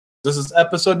This is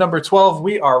episode number 12.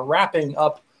 We are wrapping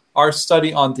up our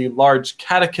study on the Large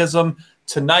Catechism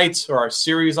tonight, or our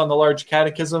series on the Large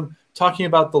Catechism, talking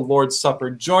about the Lord's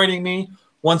Supper. Joining me,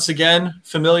 once again,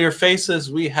 familiar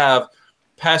faces. We have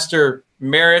Pastor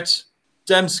Merritt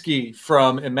Dembski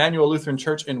from Emmanuel Lutheran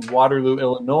Church in Waterloo,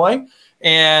 Illinois.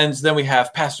 And then we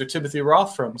have Pastor Timothy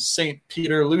Roth from St.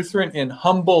 Peter Lutheran in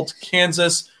Humboldt,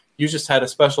 Kansas. You just had a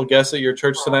special guest at your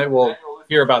church tonight. We'll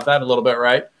hear about that in a little bit,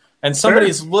 right? And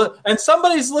somebody's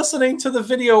listening to the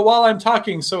video while I'm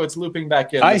talking, so it's looping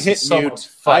back in. I hit mute.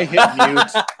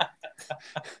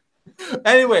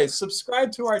 Anyway,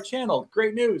 subscribe to our channel.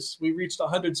 Great news. We reached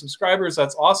 100 subscribers.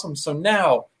 That's awesome. So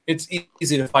now it's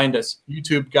easy to find us.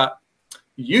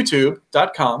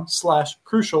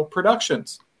 YouTube.com/Crucial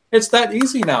Productions. It's that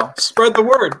easy now. Spread the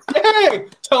word. Yay!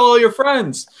 Tell all your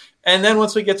friends. And then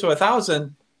once we get to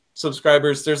 1,000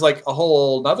 subscribers, there's like a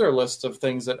whole other list of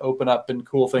things that open up and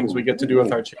cool things we get to do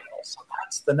with our channel. So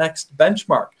that's the next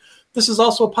benchmark. This is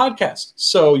also a podcast.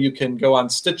 So you can go on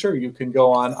Stitcher, you can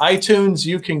go on iTunes,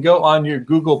 you can go on your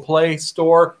Google Play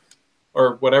store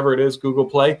or whatever it is, Google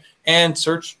Play, and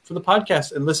search for the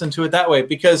podcast and listen to it that way,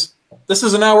 because this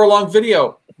is an hour-long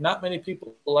video. Not many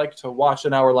people like to watch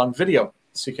an hour-long video,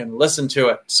 so you can listen to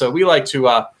it. So we like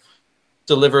to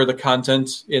deliver the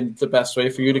content in the best way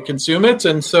for you to consume it.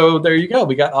 And so there you go.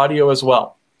 We got audio as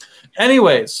well.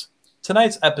 Anyways,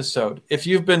 tonight's episode, if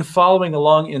you've been following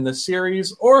along in the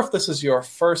series, or if this is your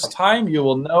first time, you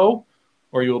will know,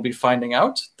 or you will be finding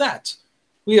out, that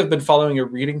we have been following a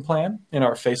reading plan in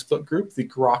our Facebook group, the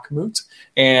Grockmoot.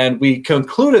 And we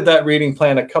concluded that reading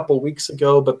plan a couple weeks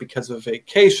ago, but because of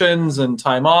vacations and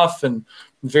time off and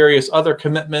various other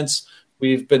commitments,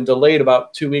 we've been delayed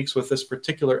about 2 weeks with this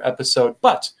particular episode.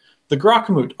 But the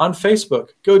Grockmoot on Facebook,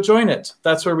 go join it.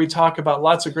 That's where we talk about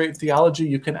lots of great theology.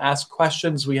 You can ask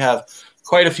questions. We have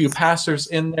quite a few pastors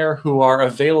in there who are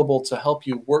available to help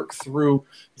you work through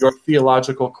your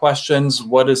theological questions.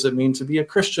 What does it mean to be a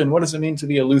Christian? What does it mean to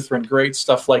be a Lutheran? Great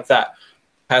stuff like that.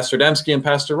 Pastor Dembski and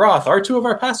Pastor Roth are two of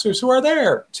our pastors who are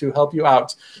there to help you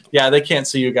out. Yeah, they can't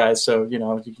see you guys, so you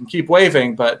can keep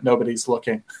waving, but nobody's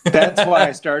looking. That's why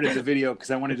I started the video, because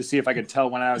I wanted to see if I could tell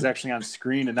when I was actually on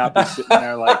screen and not be sitting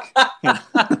there like.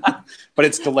 But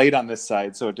it's delayed on this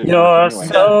side, so it didn't. You're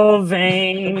so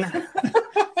vain.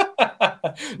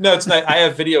 No, it's not. I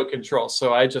have video control,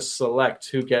 so I just select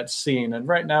who gets seen, and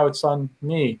right now it's on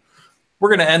me. We're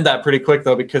going to end that pretty quick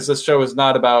though, because this show is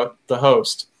not about the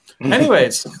host.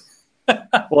 Anyways.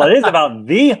 Well, it is about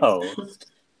the host.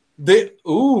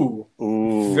 Ooh.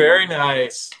 Very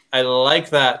nice. I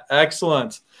like that.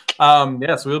 Excellent.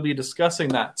 Yes, we'll be discussing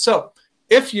that. So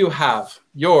if you have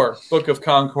your Book of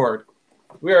Concord,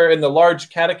 we are in the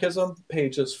Large Catechism,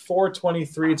 pages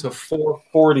 423 to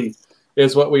 440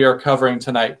 is what we are covering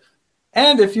tonight.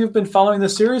 And if you've been following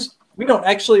this series, we don't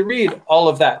actually read all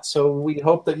of that. So we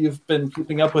hope that you've been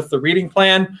keeping up with the reading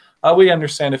plan. We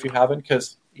understand if you haven't,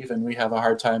 because even we have a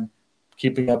hard time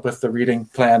keeping up with the reading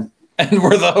plan, and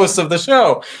we're the hosts of the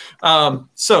show.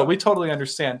 So we totally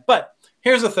understand. But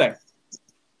here's the thing.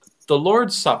 The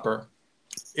Lord's Supper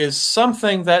is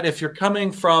something that if you're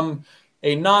coming from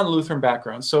a non-Lutheran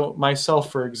background, so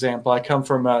myself, for example, I come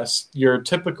from your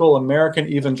typical American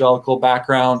evangelical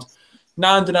background,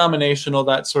 non-denominational,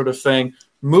 that sort of thing,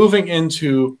 moving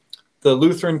into the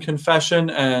Lutheran confession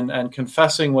and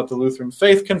confessing what the Lutheran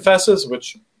faith confesses,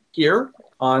 which here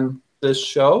on this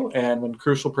show and in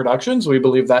Crucial Productions, we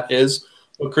believe that is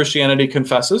what Christianity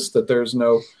confesses, that there's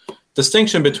no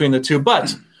distinction between the two.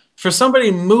 But for somebody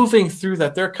moving through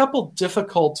that, there are a couple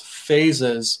difficult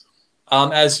phases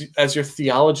as your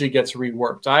theology gets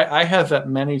reworked. I have at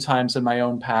many times in my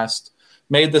own past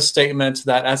made the statement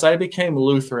that as I became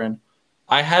Lutheran,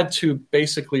 I had to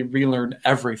basically relearn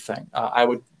everything. I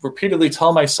would repeatedly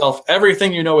tell myself,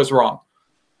 everything you know is wrong.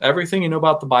 Everything you know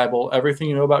about the Bible, everything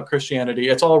you know about Christianity,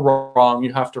 it's all wrong.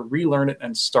 You have to relearn it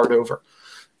and start over.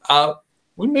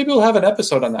 Maybe we'll have an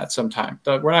episode on that sometime.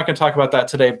 We're not going to talk about that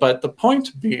today. But the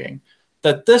point being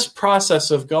that this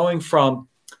process of going from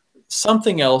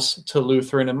something else to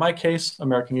Lutheran, in my case,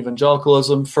 American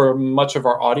evangelicalism, for much of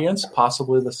our audience,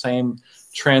 possibly the same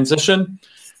transition,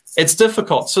 it's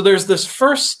difficult. So there's this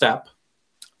first step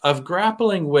of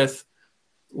grappling with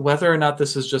whether or not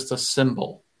this is just a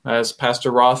symbol. As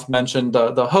Pastor Roth mentioned,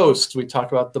 the host, we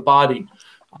talk about the body,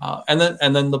 and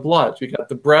then the blood. We got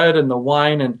the bread and the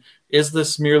wine, and is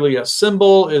this merely a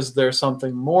symbol? Is there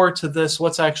something more to this?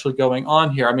 What's actually going on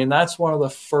here? I mean, that's one of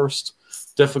the first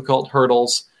difficult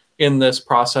hurdles in this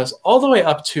process, all the way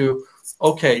up to,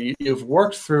 okay, you've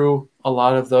worked through a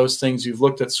lot of those things. You've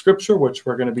looked at Scripture, which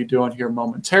we're going to be doing here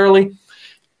momentarily.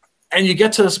 And you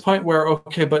get to this point where,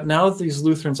 okay, but now these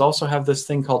Lutherans also have this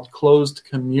thing called closed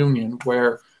communion,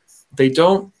 where they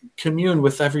don't commune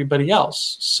with everybody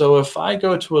else. So if I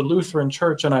go to a Lutheran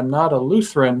church and I'm not a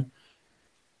Lutheran,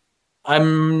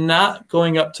 I'm not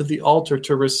going up to the altar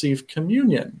to receive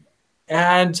communion.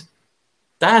 And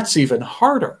that's even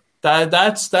harder.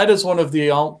 That is one of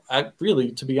the,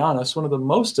 really, to be honest, one of the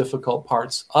most difficult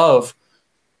parts of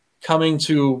coming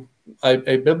to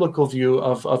a biblical view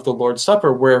of the Lord's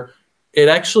Supper, where it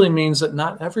actually means that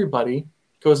not everybody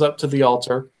goes up to the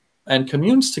altar and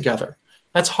communes together.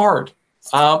 That's hard.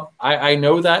 I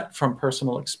know that from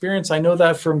personal experience. I know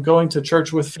that from going to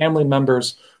church with family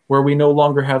members where we no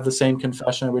longer have the same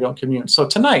confession and we don't commune. So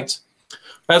tonight,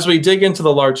 as we dig into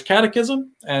the large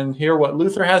catechism and hear what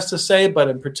Luther has to say, but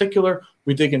in particular,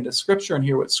 we dig into Scripture and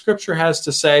hear what Scripture has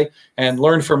to say and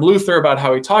learn from Luther about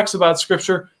how he talks about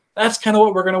Scripture, that's kind of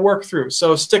what we're going to work through.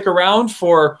 So stick around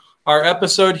for our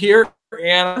episode here,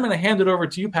 and I'm going to hand it over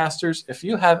to you, pastors, if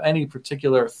you have any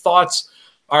particular thoughts.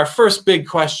 Our first big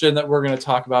question that we're going to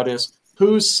talk about is,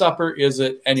 whose supper is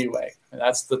it anyway? And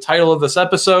that's the title of this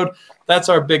episode. That's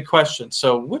our big question.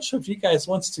 So which of you guys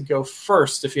wants to go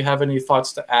first if you have any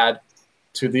thoughts to add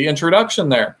to the introduction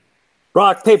there?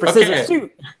 Rock, paper, scissors,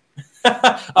 shoot.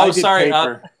 Oh, sorry.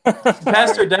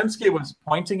 Pastor Dembski was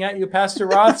pointing at you, Pastor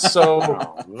Roth,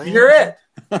 so you're it.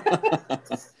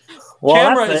 Well,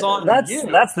 Camera is on you.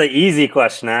 That's the easy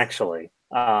question, actually.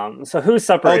 So whose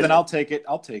supper is then it? I'll take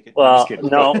it. Well,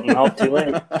 no, too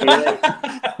late.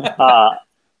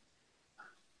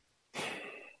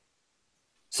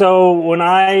 So when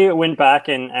I went back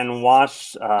and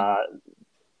watched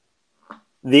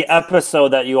the episode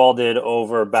that you all did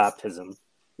over baptism,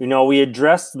 we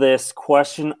addressed this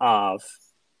question of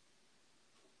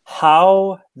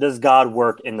how does God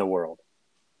work in the world?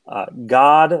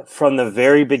 God, from the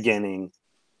very beginning,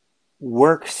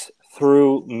 works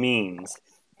through means.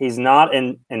 He's not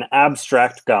an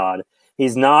abstract God.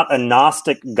 He's not a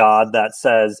Gnostic God that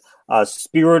says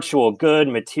spiritual good,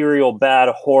 material bad,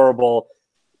 horrible.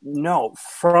 No,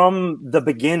 from the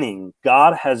beginning,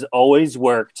 God has always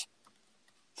worked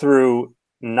through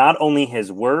not only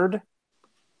his word,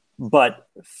 but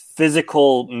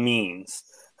physical means.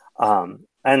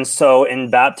 And so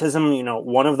in baptism,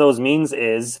 one of those means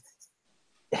is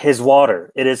his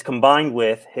water. It is combined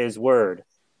with his word.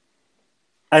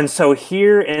 And so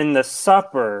here in the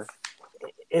supper,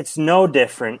 it's no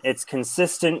different. It's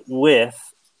consistent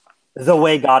with the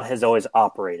way God has always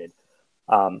operated.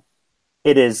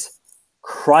 It is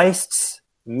Christ's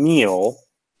meal,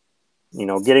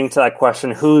 getting to that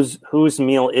question, whose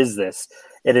meal is this?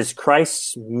 It is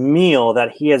Christ's meal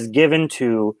that he has given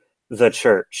to the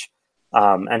church.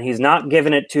 And he's not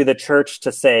given it to the church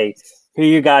to say, here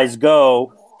you guys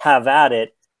go, have at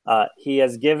it. He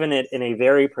has given it in a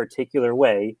very particular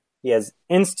way. He has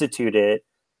instituted it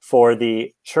for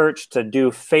the church to do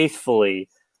faithfully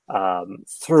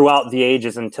throughout the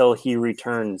ages until he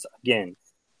returns again.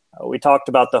 We talked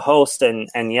about the host, and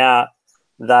yeah,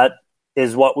 that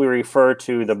is what we refer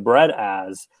to the bread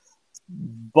as.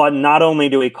 But not only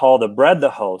do we call the bread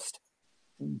the host,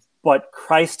 but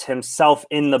Christ himself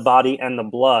in the body and the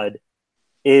blood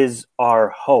is our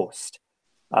host.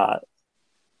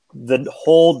 The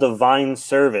whole divine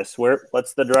service,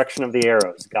 what's the direction of the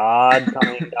arrows? God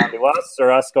coming down to us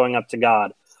or us going up to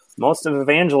God? Most of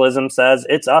evangelism says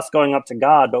it's us going up to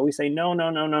God, but we say, no.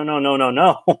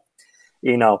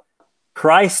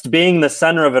 Christ being the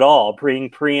center of it all, being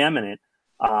preeminent,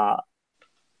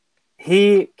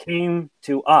 he came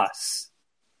to us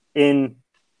in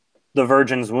the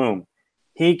Virgin's womb.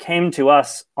 He came to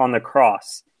us on the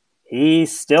cross. He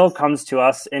still comes to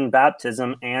us in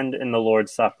baptism and in the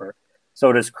Lord's Supper. So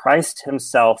it is Christ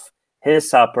himself, his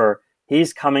supper.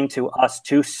 He's coming to us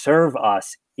to serve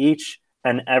us each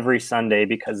and every Sunday,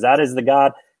 because that is the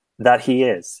God that he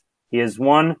is. He is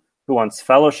one who wants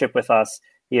fellowship with us.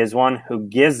 He is one who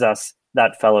gives us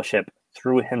that fellowship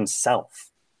through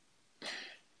himself.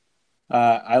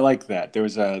 I like that. There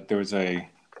was a.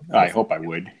 I hope I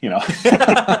would.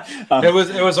 It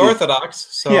was Orthodox,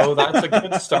 so yeah. That's a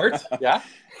good start. Yeah.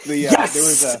 Yes! There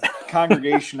was a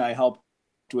congregation I helped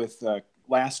with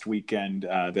last weekend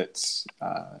that's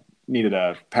needed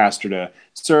a pastor to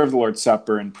serve the Lord's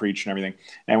Supper and preach and everything.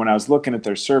 And when I was looking at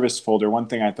their service folder, one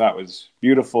thing I thought was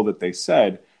beautiful that they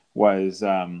said was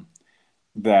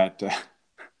that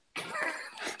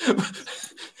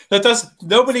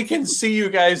nobody can see you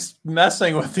guys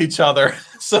messing with each other.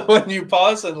 So when you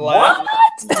pause and laugh,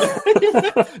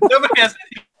 nobody has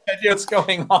any idea what's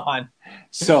going on.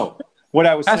 So what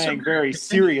I was Pastor saying Barrett, very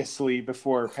continue. seriously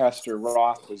before Pastor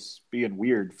Roth was being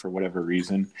weird for whatever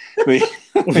reason.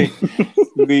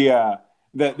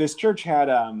 This church had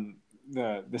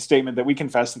the statement that we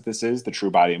confess that this is the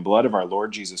true body and blood of our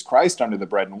Lord Jesus Christ under the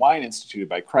bread and wine instituted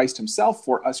by Christ himself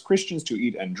for us Christians to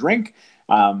eat and drink.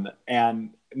 And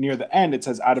near the end, it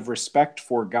says, out of respect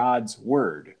for God's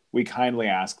word, we kindly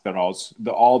ask that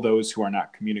all those who are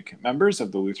not communicant members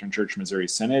of the Lutheran Church Missouri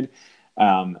Synod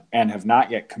and have not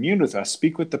yet communed with us,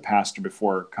 speak with the pastor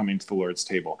before coming to the Lord's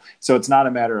table. So it's not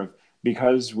a matter of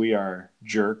because we are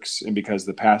jerks and because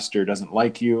the pastor doesn't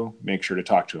like you, make sure to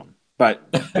talk to him.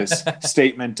 But this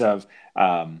statement of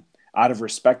out of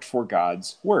respect for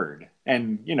God's word.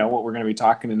 And, what we're going to be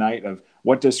talking tonight of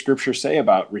what does Scripture say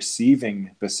about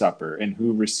receiving the supper and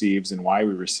who receives and why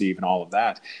we receive and all of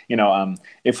that.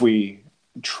 If we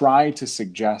try to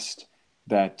suggest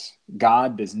that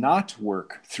God does not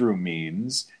work through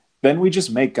means, then we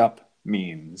just make up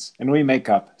means and we make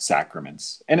up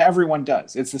sacraments. And everyone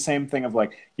does. It's the same thing of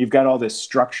like, you've got all this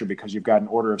structure because you've got an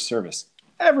order of service.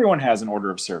 Everyone has an order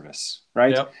of service,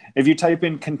 right? Yep. If you type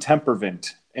in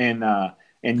contemporvent in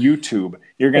YouTube,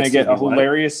 you're going to get a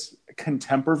hilarious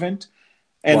contemporvent.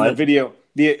 And what?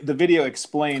 the video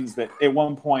explains that at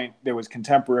one point there was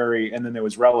contemporary and then there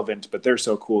was relevant, but they're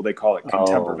so cool they call it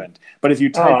contemporvent. But if you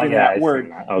type in that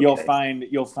word, okay, you'll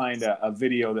find a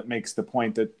video that makes the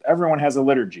point that everyone has a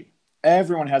liturgy.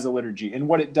 Everyone has a liturgy, and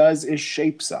what it does is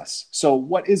shapes us. So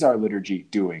what is our liturgy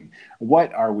doing?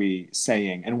 What are we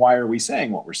saying, and why are we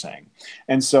saying what we're saying?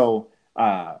 And so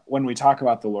when we talk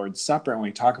about the Lord's Supper and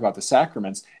we talk about the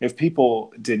sacraments, if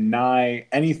people deny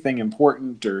anything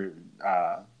important or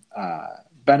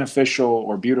beneficial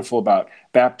or beautiful about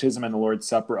baptism and the Lord's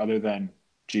Supper other than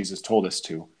Jesus told us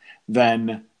to,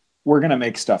 then we're going to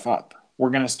make stuff up. We're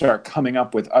going to start coming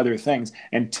up with other things,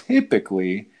 and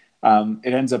typically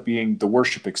it ends up being the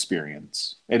worship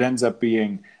experience. It ends up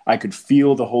being, I could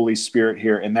feel the Holy Spirit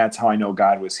here, and that's how I know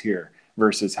God was here.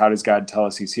 Versus, how does God tell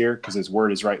us he's here? Because his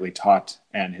word is rightly taught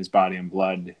and his body and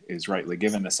blood is rightly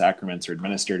given. The sacraments are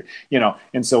administered,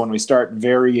 And so when we start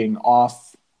varying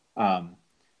off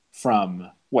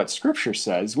from what Scripture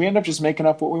says, we end up just making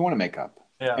up what we want to make up.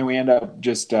 Yeah. And we end up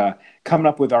just coming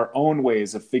up with our own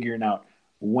ways of figuring out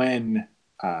when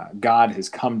God has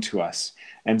come to us.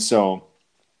 And so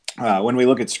when we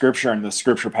look at Scripture and the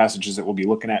Scripture passages that we'll be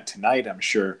looking at tonight, I'm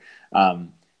sure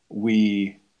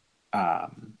we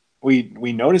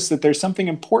notice that there's something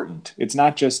important. It's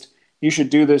not just, you should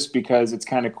do this because it's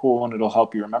kind of cool and it'll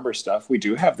help you remember stuff. We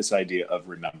do have this idea of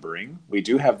remembering. We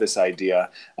do have this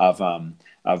idea of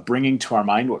bringing to our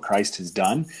mind what Christ has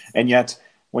done. And yet,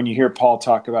 when you hear Paul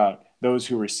talk about those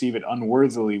who receive it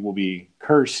unworthily will be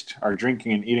cursed, are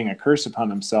drinking and eating a curse upon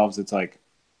themselves, it's like,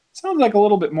 sounds like a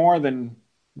little bit more than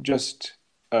just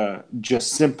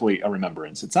simply a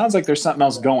remembrance. It sounds like there's something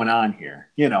else going on here,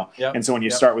 Yep. And so when you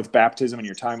start with baptism and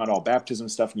you're talking about all baptism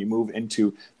stuff and you move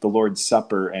into the Lord's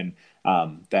Supper and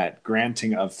that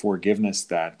granting of forgiveness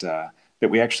that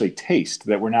we actually taste,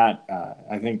 that we're not,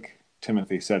 I think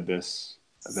Timothy said this,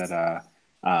 that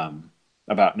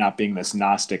about not being this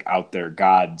Gnostic out there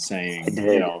God saying,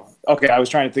 okay, I was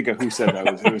trying to think of who said that.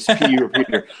 It was P.U. or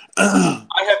Peter. I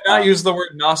have not used the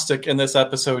word Gnostic in this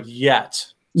episode yet.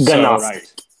 Gnostic.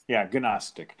 Right. Yeah,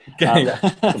 Gnostic.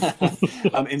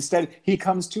 Instead, he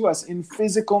comes to us in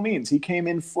physical means. He came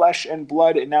in flesh and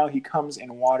blood, and now he comes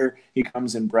in water. He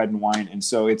comes in bread and wine. And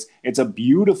so it's a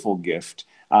beautiful gift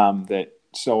that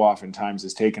so oftentimes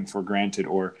is taken for granted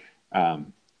or,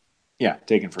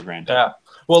 taken for granted. Yeah.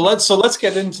 Well, let's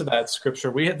get into that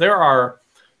Scripture. There are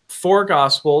 4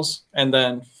 Gospels, and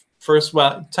then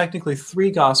technically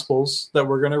 3 Gospels that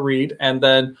we're going to read, and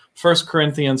then 1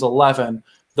 Corinthians 11.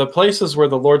 The places where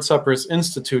the Lord's Supper is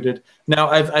instituted. Now,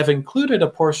 I've included a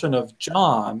portion of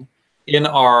John in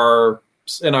our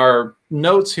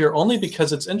notes here only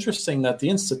because it's interesting that the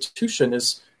institution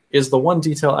is the one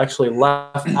detail actually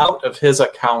left out of his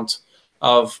account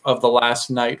of the last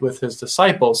night with his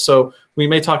disciples. So we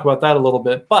may talk about that a little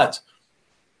bit. But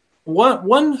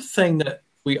one thing that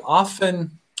we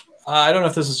often, I don't know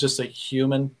if this is just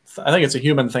I think it's a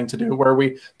human thing to do, where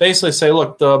we basically say,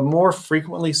 look, the more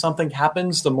frequently something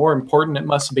happens, the more important it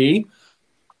must be.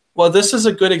 Well, this is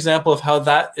a good example of how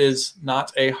that is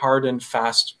not a hard and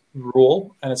fast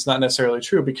rule, and it's not necessarily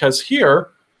true, because here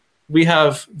we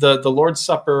have the Lord's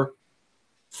Supper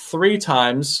 3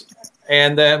 times,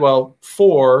 and then,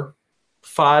 4,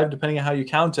 5, depending on how you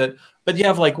count it. But you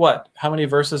have how many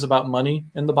verses about money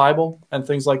in the Bible and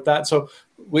things like that. So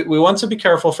we want to be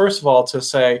careful, first of all, to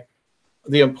say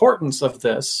the importance of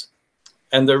this,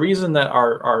 and the reason that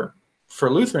our for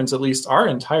Lutherans, at least, our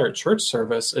entire church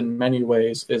service in many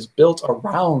ways is built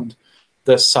around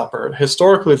this supper.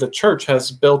 Historically, the church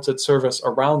has built its service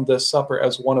around this supper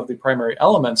as one of the primary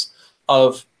elements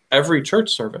of every church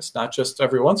service, not just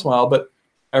every once in a while, but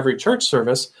every church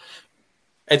service.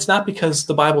 It's not because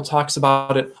the Bible talks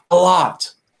about it a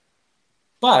lot,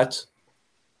 but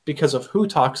because of who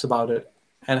talks about it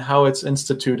and how it's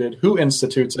instituted, who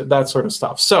institutes it, that sort of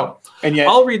stuff. So, and yet,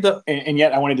 I'll read the... And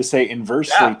yet I wanted to say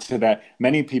inversely to that,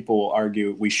 many people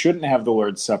argue we shouldn't have the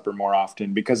Lord's Supper more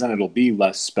often because then it'll be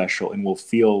less special and we'll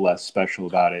feel less special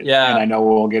about it. Yeah. And I know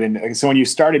we'll get into... So when you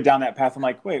started down that path, I'm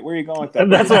like, wait, where are you going with that?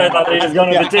 That's what I thought he was going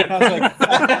with it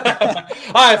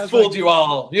too. I fooled you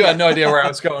all. You had no idea where I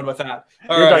was going with that.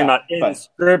 You're talking about in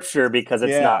Scripture because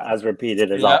it's not as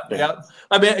repeated as often. Yeah.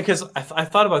 I mean, because I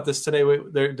thought about this today.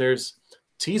 There's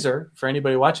teaser for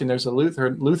anybody watching. There's a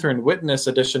Lutheran Witness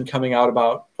edition coming out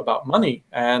about money,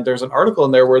 and there's an article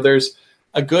in there where there's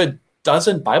a good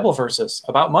dozen Bible verses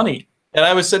about money. And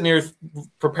I was sitting here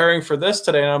preparing for this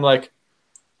today, and I'm like,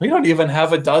 we don't even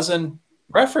have a dozen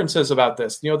references about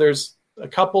this. There's a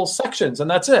couple sections, and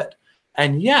that's it.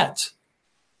 And yet,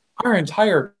 our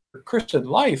entire Christian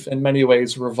life, in many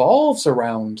ways, revolves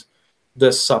around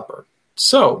this supper.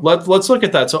 So let's look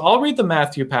at that. So I'll read the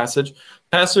Matthew passage.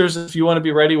 Pastors, if you want to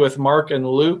be ready with Mark and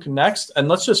Luke next, and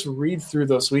let's just read through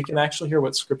those so we can actually hear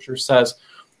what Scripture says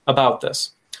about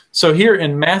this. So here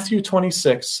in Matthew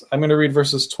 26, I'm going to read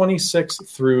verses 26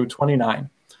 through 29.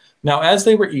 Now, as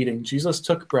they were eating, Jesus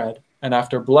took bread, and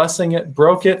after blessing it,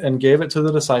 broke it and gave it to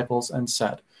the disciples and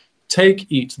said, "Take,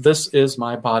 eat, this is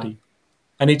my body."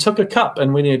 And he took a cup,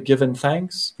 and when he had given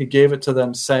thanks, he gave it to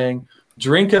them, saying,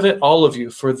 "Drink of it, all of you,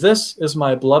 for this is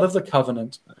my blood of the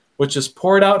covenant, which is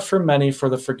poured out for many for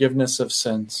the forgiveness of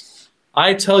sins.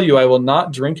 I tell you, I will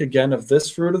not drink again of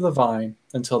this fruit of the vine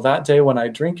until that day when I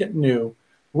drink it new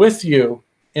with you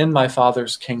in my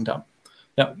Father's kingdom."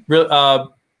 Now,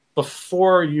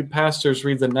 before you pastors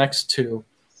read the next two,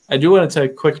 I do want to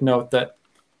take a quick note that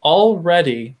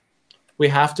already we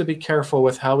have to be careful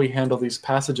with how we handle these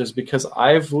passages because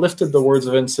I've lifted the words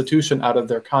of institution out of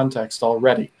their context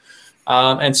already.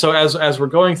 And so as we're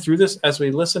going through this, as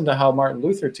we listen to how Martin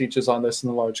Luther teaches on this in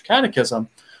the Large Catechism,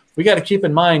 we got to keep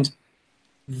in mind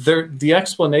the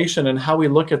explanation and how we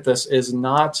look at this is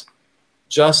not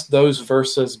just those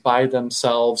verses by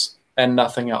themselves and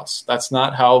nothing else. That's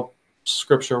not how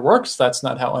Scripture works. That's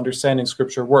not how understanding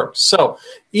Scripture works. So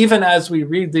even as we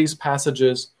read these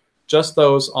passages, just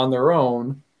those on their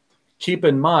own, keep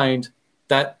in mind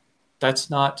that that's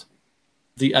not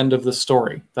the end of the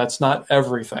story. That's not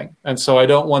everything. And so I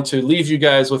don't want to leave you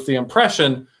guys with the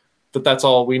impression that that's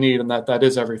all we need and that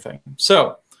is everything.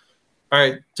 So, all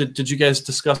right, did you guys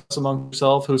discuss among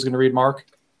yourself who's going to read Mark?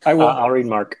 I will. I'll read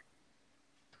Mark.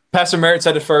 Pastor Merritt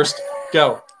said it first.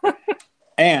 Go.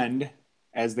 And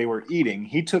as they were eating,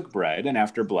 he took bread and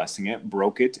after blessing it,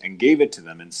 broke it and gave it to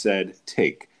them and said,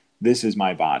 "Take, this is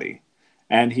my body."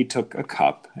 And he took a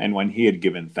cup, and when he had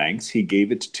given thanks, he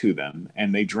gave it to them,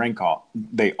 and they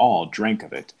all drank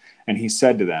of it. And he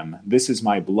said to them, "This is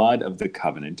my blood of the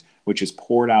covenant, which is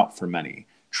poured out for many.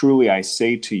 Truly I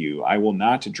say to you, I will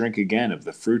not drink again of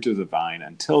the fruit of the vine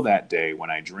until that day when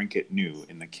I drink it new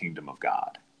in the kingdom of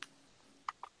God."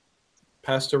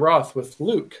 Pastor Roth with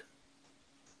Luke.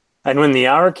 And when the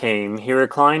hour came, he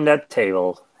reclined at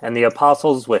table, and the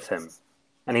apostles with him.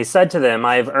 And he said to them,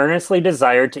 "I have earnestly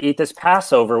desired to eat this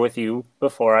Passover with you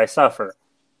before I suffer.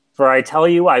 For I tell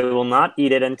you, I will not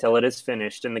eat it until it is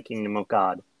finished in the kingdom of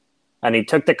God." And he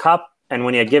took the cup, and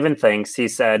when he had given thanks, he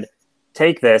said,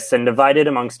 "Take this and divide it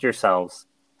amongst yourselves.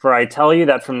 For I tell you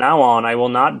that from now on I will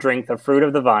not drink the fruit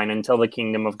of the vine until the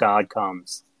kingdom of God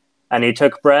comes." And he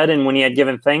took bread, and when he had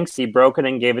given thanks, he broke it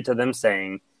and gave it to them,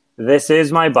 saying, "This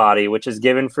is my body, which is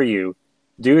given for you.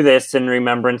 Do this in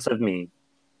remembrance of me."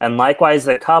 And likewise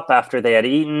the cup after they had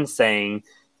eaten, saying,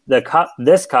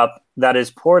 This cup that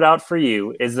is poured out for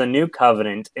you is the new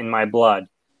covenant in my blood.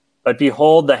 But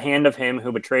behold, the hand of him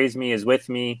who betrays me is with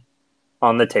me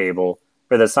on the table.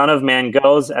 For the Son of Man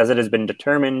goes as it has been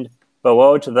determined, but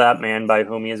woe to that man by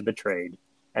whom he is betrayed.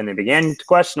 And they began to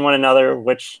question one another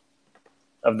which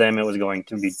of them it was going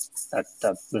to be.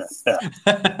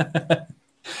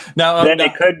 Now, then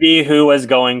it could be who was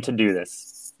going to do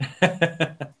this.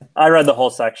 I read the whole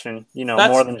section,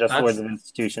 more than just words of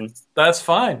institution. That's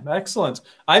fine. Excellent.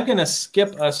 I'm going to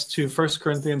skip us to 1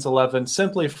 Corinthians 11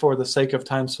 simply for the sake of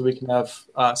time so we can have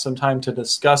some time to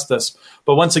discuss this.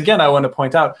 But once again, I want to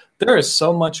point out there is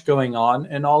so much going on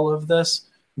in all of this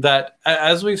that,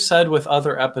 as we've said with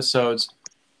other episodes,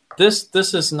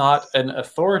 this is not an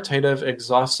authoritative,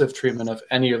 exhaustive treatment of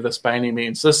any of this by any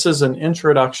means. This is an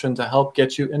introduction to help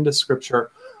get you into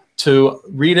Scripture, to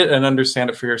read it and understand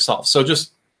it for yourself. So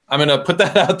just, I'm going to put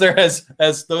that out there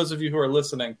as those of you who are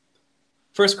listening.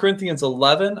 1 Corinthians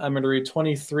 11, I'm going to read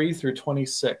 23 through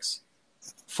 26.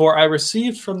 For I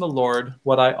received from the Lord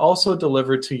what I also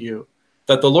delivered to you,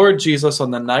 that the Lord Jesus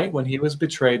on the night when he was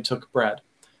betrayed took bread.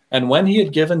 And when he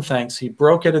had given thanks, he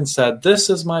broke it and said, "This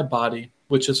is my body,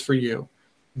 which is for you.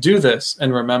 Do this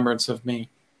in remembrance of me."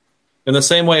 In the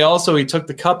same way also he took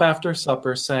the cup after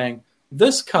supper, saying,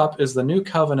 "This cup is the new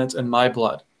covenant in my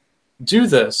blood. Do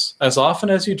this as often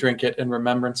as you drink it in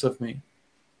remembrance of me.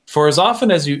 For as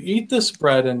often as you eat this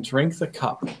bread and drink the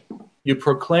cup, you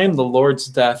proclaim the Lord's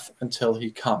death until he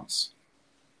comes."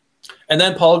 And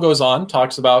then Paul goes on,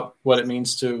 talks about what it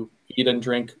means to eat and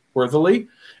drink worthily.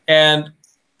 And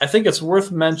I think it's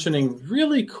worth mentioning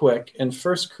really quick in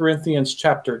 1 Corinthians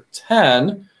chapter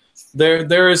 10,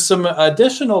 there is some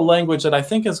additional language that I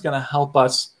think is going to help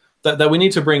us, that we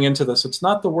need to bring into this. It's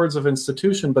not the words of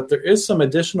institution, but there is some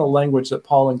additional language that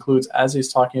Paul includes as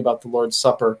he's talking about the Lord's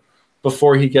Supper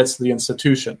before he gets to the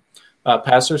institution.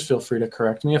 Pastors, feel free to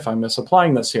correct me if I'm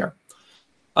misapplying this here.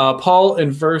 Paul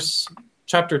in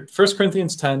 1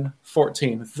 Corinthians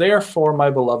 10:14, "Therefore,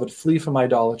 my beloved, flee from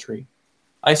idolatry.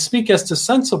 I speak as to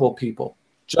sensible people.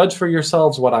 Judge for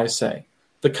yourselves what I say.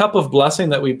 The cup of blessing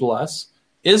that we bless,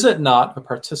 is it not a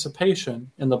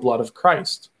participation in the blood of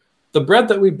Christ? The bread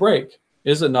that we break,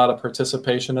 is it not a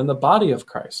participation in the body of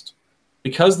Christ?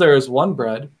 Because there is one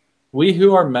bread, we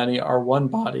who are many are one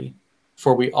body,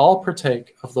 for we all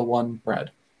partake of the one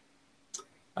bread."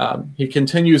 He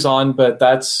continues on, but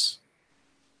that's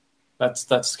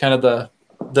kind of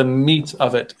the meat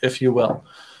of it, if you will.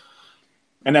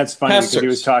 And that's funny because he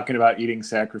was talking about eating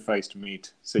sacrificed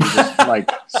meat. So you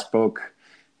just spoke,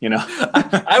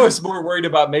 I was more worried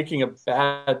about making a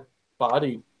bad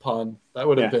body pun. That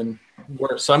would have been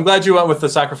worse. So I'm glad you went with the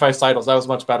sacrificed idols. That was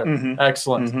much better. Mm-hmm.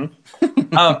 Excellent.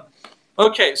 Mm-hmm.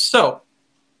 Okay, so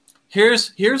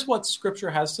here's what Scripture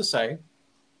has to say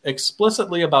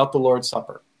explicitly about the Lord's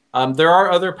Supper. There are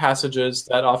other passages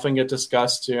that often get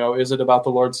discussed. Is it about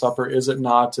the Lord's Supper? Is it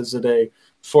not? Is it a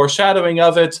foreshadowing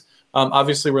of it?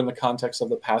 Obviously, we're in the context of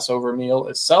the Passover meal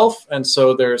itself, and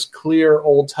so there's clear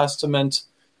Old Testament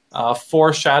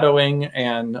foreshadowing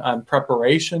and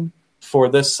preparation for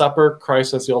this supper,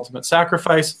 Christ as the ultimate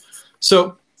sacrifice.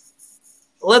 So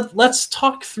let's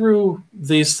talk through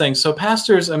these things. So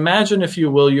pastors, imagine, if you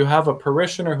will, you have a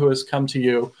parishioner who has come to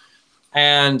you,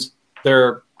 and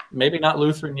they're maybe not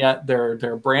Lutheran yet,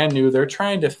 they're brand new, they're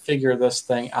trying to figure this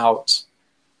thing out.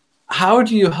 How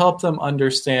do you help them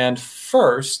understand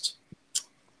first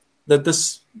that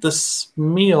this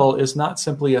meal is not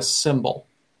simply a symbol?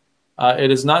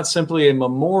 It is not simply a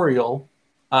memorial.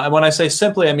 And when I say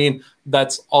simply, I mean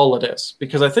that's all it is.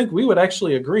 Because I think we would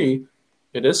actually agree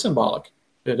it is symbolic.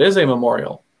 It is a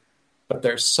memorial. But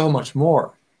there's so much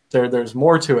more. There's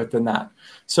more to it than that.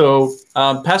 So,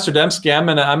 Pastor Dembski, I'm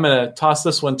gonna toss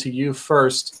this one to you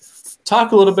first.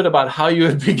 Talk a little bit about how you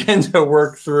would begin to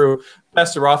work through.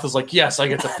 Pastor Roth is like, yes, I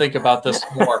get to think about this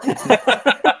more.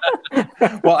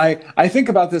 Well, I think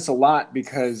about this a lot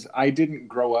because I didn't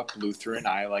grow up Lutheran.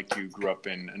 I, like you, grew up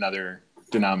in another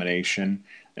denomination.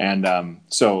 And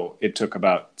so it took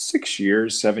about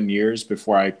 7 years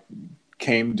before I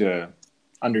came to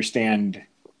understand,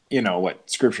 what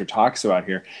Scripture talks about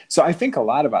here. So I think a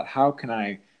lot about how can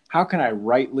I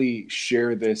rightly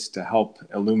share this to help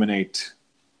illuminate,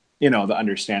 the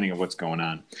understanding of what's going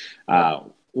on.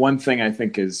 One thing I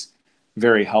think is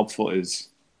very helpful is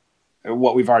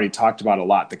what we've already talked about a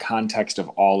lot, the context of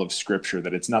all of Scripture,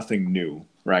 that it's nothing new,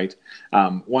 right?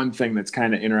 One thing that's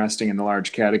kind of interesting in the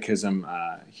Large Catechism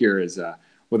here is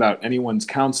without anyone's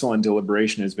counsel and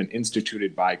deliberation has been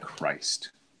instituted by Christ.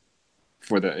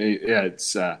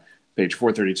 It's page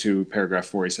 432, paragraph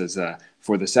 4, he says,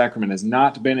 "For the sacrament has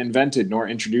not been invented nor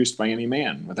introduced by any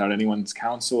man without anyone's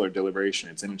counsel or deliberation.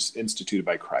 It's instituted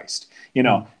by Christ."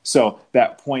 So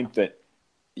that point that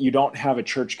you don't have a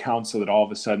church council that all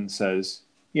of a sudden says,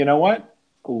 you know what,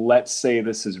 let's say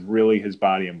this is really his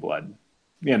body and blood.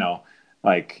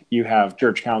 You have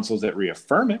church councils that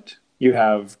reaffirm it. You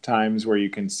have times where you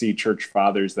can see church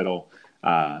fathers that'll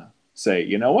say,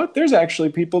 you know what, there's actually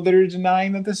people that are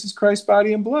denying that this is Christ's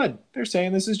body and blood. They're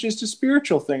saying this is just a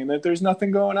spiritual thing and that there's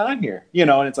nothing going on here.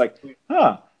 And it's like,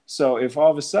 so if all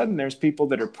of a sudden there's people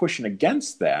that are pushing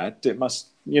against that, it must,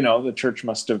 the church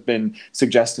must have been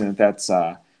suggesting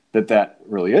that that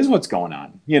really is what's going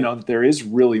on, that there is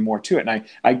really more to it. And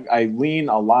I lean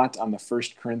a lot on the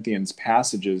First Corinthians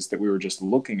passages that we were just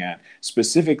looking at,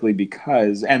 specifically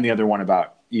because, and the other one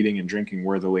about eating and drinking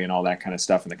worthily and all that kind of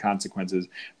stuff and the consequences,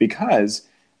 because,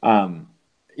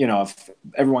 if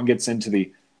everyone gets into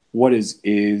the what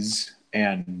is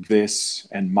and this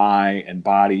and my and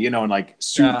body, and like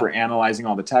super analyzing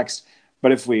all the text.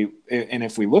 But if we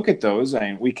look at those,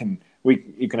 you can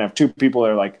have two people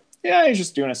that are like, yeah, he's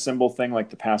just doing a symbol thing like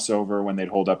the Passover, when they'd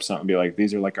hold up something and be like,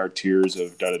 these are like our tears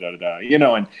of da da da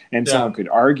da, and someone could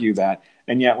argue that.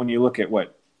 And yet when you look at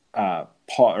what Paul,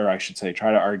 or I should say,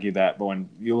 try to argue that, but when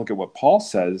you look at what Paul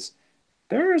says,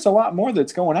 there's a lot more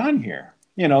that's going on here.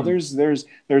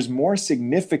 There's more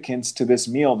significance to this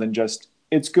meal than just,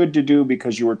 it's good to do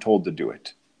because you were told to do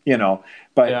it,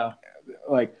 but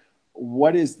like,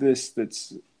 what is this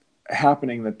that's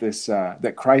happening,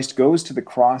 that Christ goes to the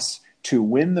cross to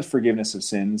win the forgiveness of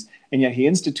sins, and yet he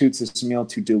institutes this meal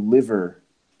to deliver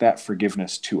that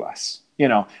forgiveness to us,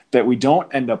 that we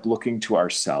don't end up looking to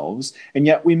ourselves, and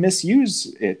yet we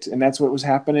misuse it. And that's what was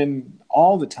happening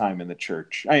all the time in the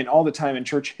church. All the time in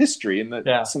church history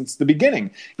since the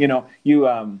beginning. You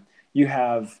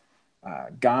have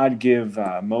God give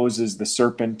Moses the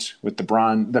serpent with the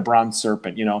bronze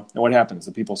serpent, and what happens?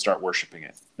 The people start worshiping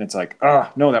it. And it's like,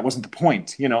 no, that wasn't the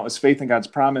point. It was faith in God's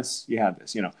promise. You had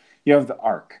this, You have the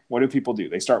ark. What do people do?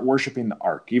 They start worshiping the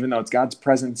ark, even though it's God's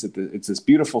presence. It's this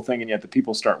beautiful thing, and yet the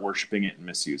people start worshiping it and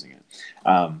misusing it.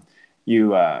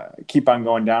 You keep on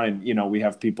going down, and we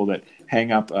have people that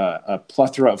hang up a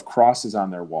plethora of crosses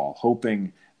on their wall,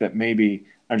 hoping that maybe.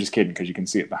 I'm just kidding, because you can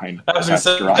see it behind. I was going to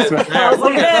say,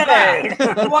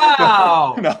 hey,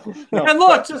 wow! No. And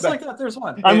look, just like that, there's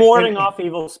one. I'm warding off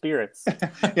evil spirits.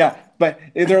 Yeah, but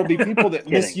there'll be people that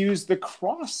misuse the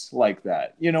cross like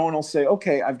that, and will say,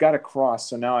 okay, I've got a cross,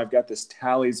 so now I've got this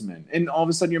talisman, and all of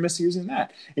a sudden you're misusing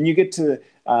that, and you get to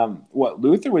what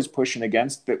Luther was pushing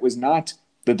against. That was not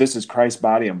that this is Christ's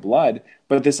body and blood,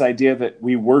 but this idea that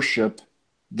we worship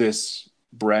this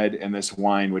bread and this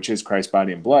wine, which is Christ's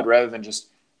body and blood, rather than just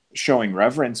showing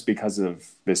reverence because of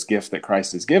this gift that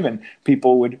Christ has given.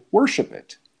 People would worship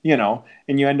it,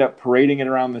 and you end up parading it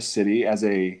around the city as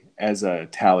a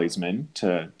talisman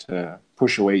to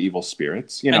push away evil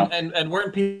spirits, And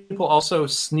weren't people also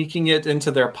sneaking it into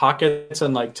their pockets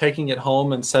and like taking it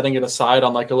home and setting it aside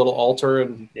on like a little altar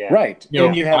and right,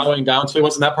 and you bowing down to?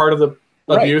 Wasn't that part of the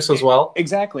abuse as well?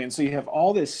 Exactly. And so you have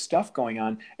all this stuff going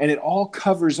on, and it all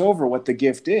covers over what the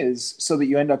gift is, so that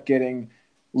you end up getting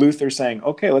Luther saying,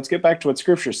 okay, let's get back to what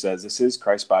Scripture says. This is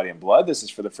Christ's body and blood. This is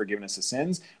for the forgiveness of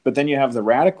sins. But then you have the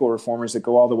radical reformers that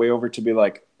go all the way over to be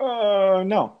like,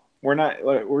 no, we're not.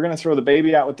 We're going to throw the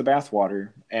baby out with the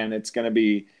bathwater, and it's going to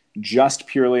be just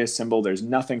purely a symbol. There's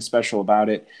nothing special about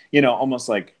it. Almost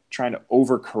like trying to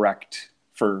overcorrect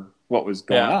for what was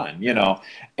going on.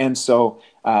 And so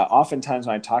oftentimes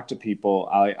when I talk to people,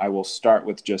 I will start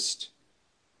with just.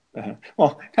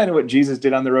 Kind of what Jesus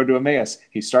did on the road to Emmaus.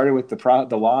 He started with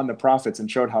the law and the prophets and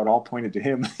showed how it all pointed to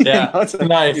him. It's like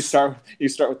nice. You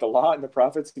start with the law and the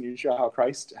prophets, and you show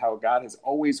how God has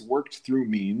always worked through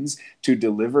means to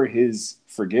deliver His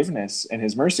forgiveness and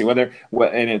His mercy. And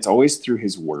it's always through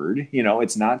His word.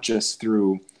 It's not just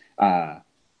through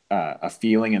a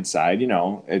feeling inside.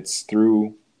 It's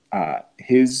through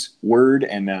His word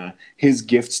and His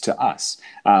gifts to us.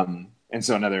 And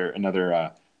so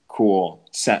another cool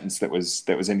sentence that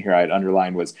was in here I had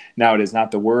underlined was, now it is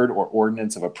not the word or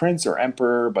ordinance of a prince or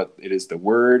emperor, but it is the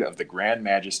word of the grand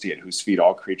majesty at whose feet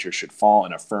all creatures should fall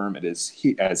and affirm it is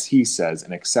as he says,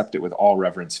 and accept it with all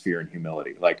reverence, fear, and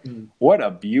humility. What a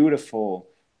beautiful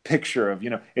picture of,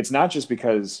 it's not just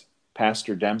because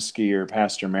Pastor Dembski or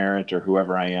Pastor Merritt or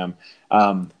whoever I am,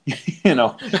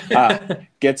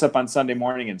 gets up on Sunday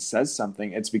morning and says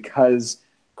something. It's because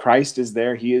Christ is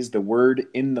there. He is the Word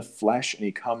in the flesh, and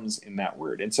He comes in that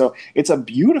Word. And so it's a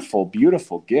beautiful,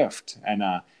 beautiful gift. And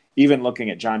even looking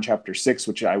at John chapter 6,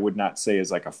 which I would not say is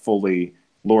like a fully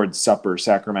Lord's Supper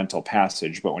sacramental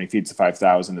passage, but when He feeds the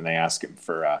 5,000 and they ask Him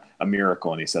for a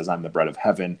miracle, and He says, I'm the bread of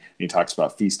heaven, and He talks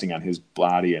about feasting on His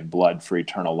body and blood for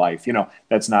eternal life.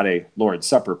 That's not a Lord's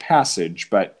Supper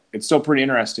passage, but it's still pretty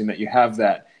interesting that you have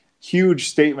that huge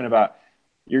statement about,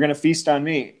 you're going to feast on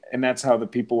me. And that's how the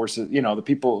people were, the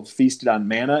people feasted on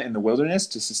manna in the wilderness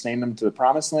to sustain them to the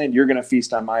promised land. You're going to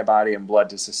feast on my body and blood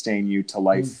to sustain you to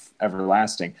life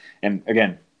everlasting. And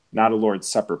again, not a Lord's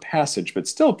Supper passage, but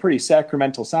still pretty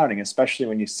sacramental sounding, especially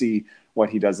when you see what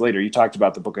he does later. You talked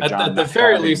about the book of John. At the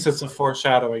very least, it's a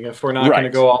foreshadowing if we're not going to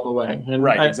go all the way. And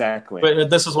exactly. But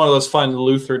this is one of those fun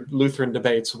Lutheran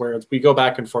debates where we go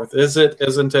back and forth. Is it,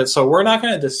 isn't it? So we're not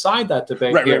going to decide that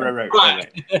debate.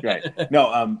 Right.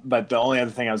 No, but the only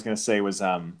other thing I was going to say was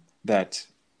that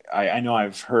I know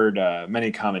I've heard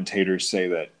many commentators say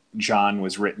that John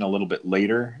was written a little bit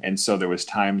later, and so there was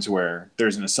times where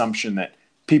there's an assumption that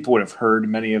people would have heard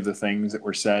many of the things that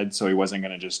were said, so he wasn't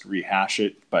going to just rehash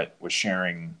it, but was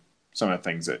sharing some of the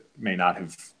things that may not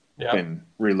have been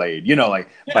relayed,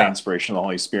 by inspiration of the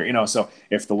Holy Spirit. So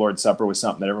if the Lord's Supper was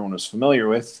something that everyone was familiar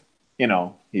with,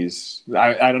 he's,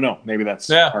 I don't know, maybe that's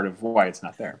part of why it's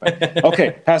not there. But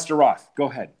okay, Pastor Roth, go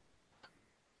ahead.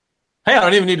 Hey, I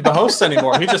don't even need to be host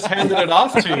anymore. He just handed it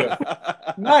off to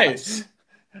you. Nice.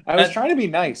 I was trying to be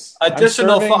nice.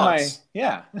 Additional thoughts.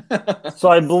 So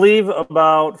I believe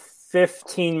about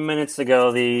 15 minutes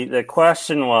ago, the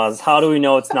question was, how do we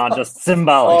know it's not just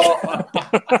symbolic?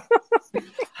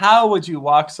 How would you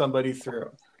walk somebody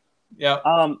through? Yeah.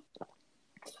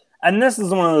 And this is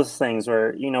one of those things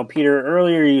where, Peter,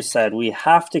 earlier you said we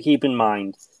have to keep in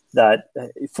mind that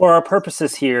for our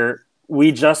purposes here,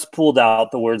 we just pulled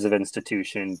out the words of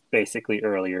institution basically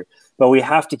earlier, but we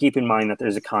have to keep in mind that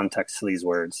there's a context to these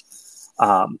words.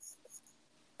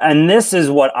 And this is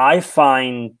what I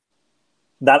find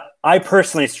that I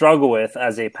personally struggle with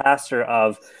as a pastor,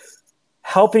 of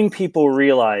helping people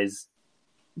realize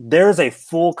there's a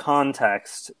full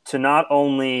context to not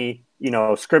only,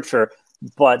 scripture,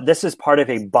 but this is part of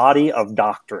a body of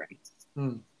doctrine.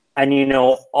 And,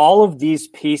 all of these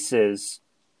pieces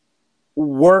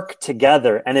work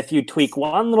together, and if you tweak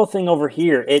one little thing over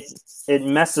here, it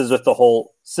messes with the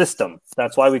whole system.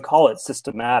 That's why we call it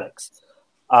systematics.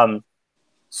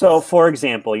 So for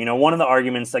example, one of the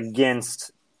arguments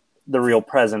against the real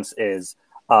presence is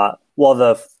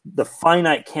the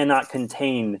finite cannot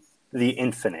contain the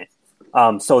infinite,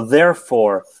 so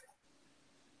therefore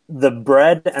the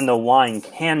bread and the wine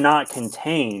cannot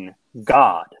contain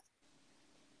God.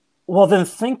 Well, then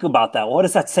think about that. What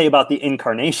does that say about the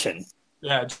incarnation?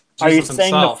 Yeah, Jesus are you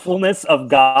saying himself. The fullness of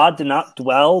God did not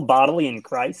dwell bodily in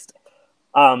Christ?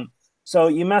 So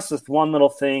you mess with one little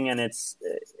thing, and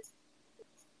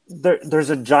there's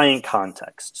a giant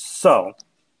context. So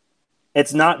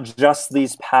it's not just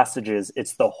these passages;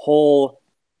 it's the whole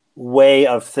way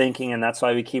of thinking, and that's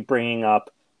why we keep bringing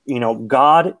up.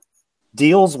 God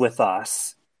deals with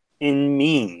us in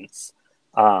means.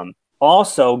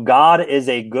 Also, God is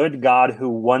a good God who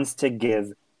wants to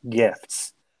give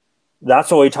gifts.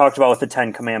 That's what we talked about with the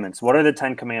 10 Commandments. What are the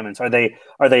 10 Commandments? Are they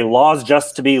laws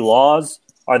just to be laws?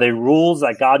 Are they rules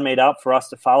that God made up for us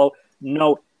to follow?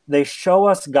 No, they show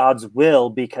us God's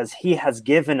will because he has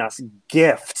given us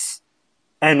gifts.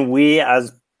 And we,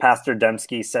 as Pastor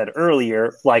Dembski said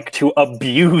earlier, like to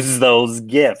abuse those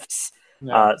gifts.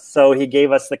 Yeah. So he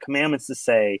gave us the commandments to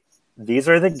say, these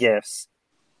are the gifts.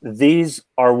 These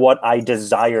are what I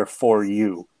desire for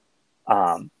you.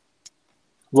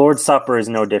 Lord's Supper is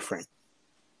no different.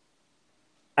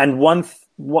 And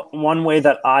one way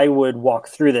that I would walk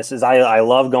through this is I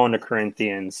love going to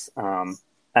Corinthians,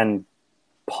 and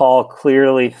Paul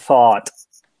clearly thought,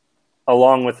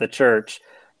 along with the church,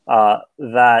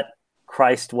 that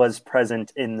Christ was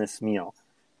present in this meal.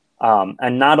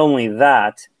 And not only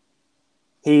that,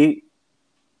 he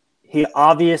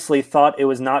obviously thought it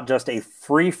was not just a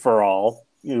free-for-all.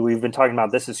 We've been talking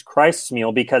about this is Christ's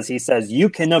meal because he says, you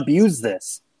can abuse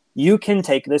this. You can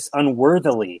take this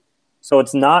unworthily. So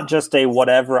it's not just a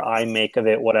whatever I make of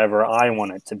it, whatever I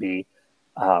want it to be.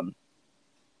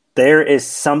 There is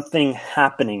something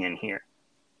happening in here.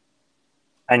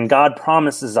 And God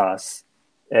promises us,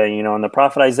 in the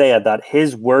prophet Isaiah, that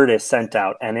his word is sent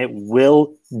out and it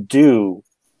will do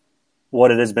what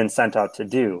it has been sent out to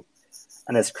do.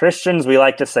 And as Christians, we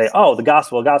like to say, oh, the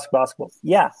gospel.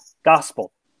 Yeah,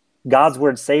 gospel. God's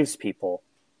word saves people,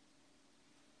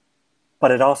 but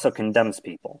it also condemns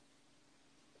people.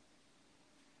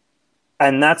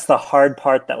 And that's the hard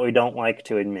part that we don't like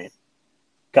to admit.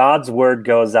 God's word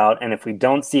goes out, and if we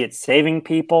don't see it saving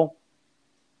people,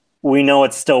 we know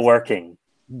it's still working,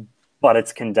 but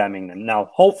it's condemning them.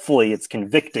 Now, hopefully it's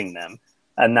convicting them,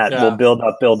 and that will build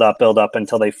up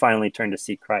until they finally turn to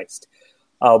see Christ.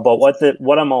 But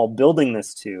what I'm all building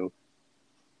this to,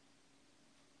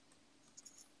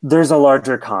 there's a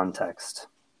larger context.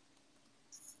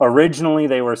 Originally,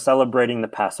 they were celebrating the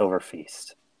Passover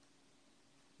feast.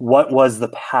 What was the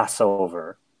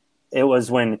Passover? It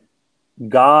was when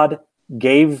God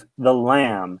gave the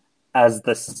lamb as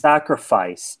the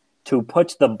sacrifice to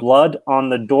put the blood on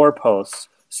the doorposts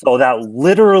so that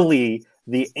literally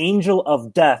the angel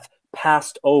of death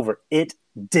passed over. It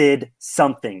did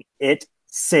something. It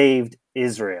saved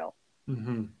Israel.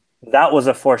 Mm-hmm. That was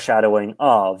a foreshadowing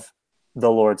of the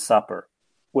Lord's Supper,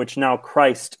 which now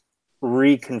Christ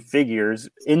reconfigures,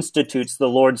 institutes the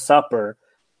Lord's Supper.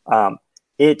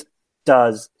 It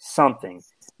does something.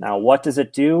 Now, what does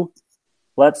it do?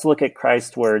 Let's look at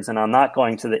Christ's words, and I'm not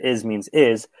going to the is means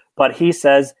is, but he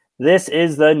says, this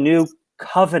is the new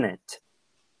covenant.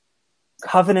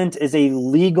 Covenant is a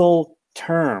legal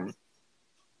term.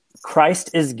 Christ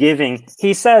is giving,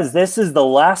 he says, this is the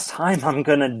last time I'm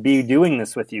going to be doing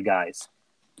this with you guys.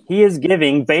 He is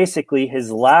giving basically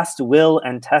his last will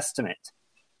and testament.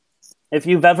 If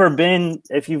you've ever given,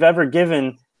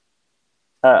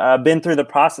 been through the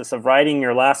process of writing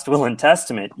your last will and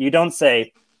testament, you don't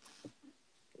say,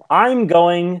 I'm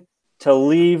going to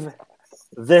leave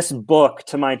this book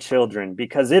to my children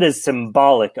because it is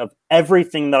symbolic of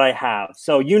everything that I have.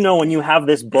 So, when you have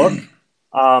this book,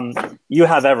 you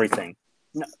have everything.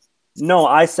 No,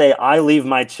 I say I leave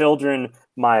my children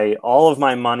all of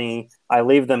my money. I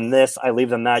leave them this, I leave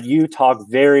them that. You talk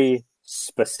very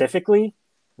specifically,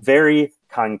 very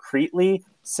concretely.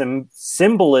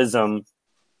 Symbolism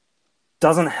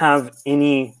doesn't have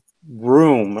any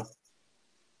room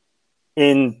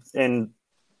in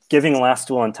giving a last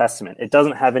will and testament. It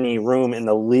doesn't have any room in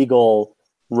the legal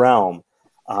realm.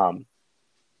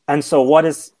 And so what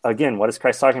is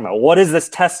Christ talking about? What is this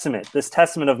testament? This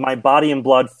testament of my body and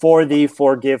blood for the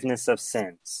forgiveness of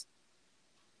sins.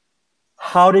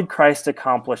 How did Christ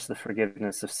accomplish the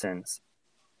forgiveness of sins?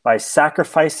 By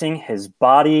sacrificing his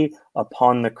body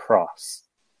upon the cross.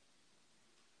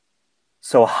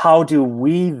 So how do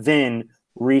we then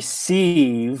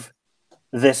receive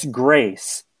this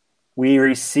grace? We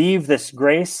receive this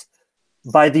grace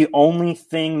by the only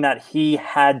thing that he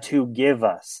had to give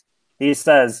us. He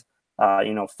says,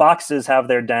 foxes have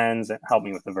their dens. Help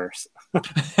me with the verse.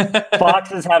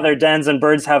 Foxes have their dens and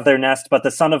birds have their nest, but the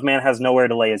Son of Man has nowhere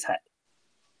to lay his head.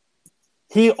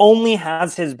 He only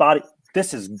has his body.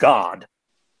 This is God,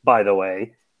 by the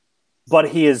way. But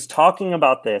he is talking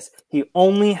about this. He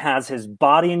only has his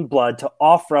body and blood to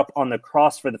offer up on the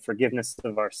cross for the forgiveness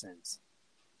of our sins.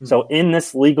 Mm-hmm. So in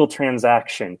this legal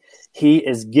transaction, he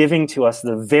is giving to us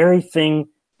the very thing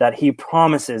that he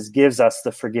promises gives us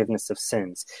the forgiveness of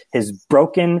sins. His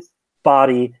broken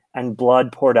body and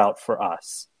blood poured out for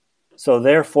us. So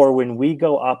therefore, when we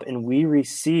go up and we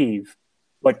receive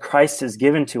what Christ has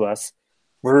given to us,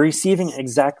 we're receiving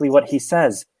exactly what he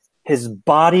says. His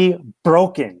body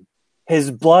broken, his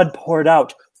blood poured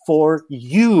out for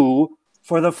you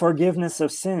for the forgiveness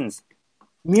of sins.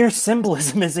 Mere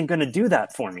symbolism isn't going to do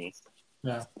that for me.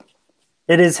 Yeah.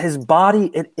 It is his body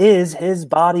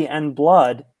and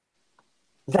blood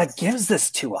that gives this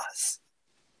to us.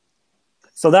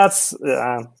 So that's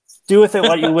do with it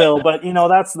what you will, but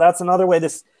that's another way.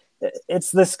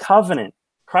 It's this covenant.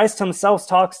 Christ himself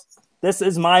talks. This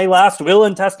is my last will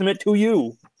and testament to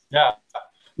you. Yeah.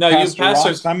 Now, Pastor you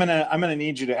pastors, Ross, I'm gonna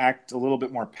need you to act a little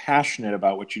bit more passionate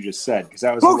about what you just said, because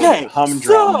that was a little humdrum.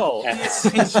 So,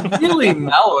 he's really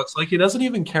mellow. It's like he doesn't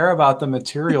even care about the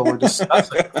material we're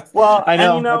discussing. Well, I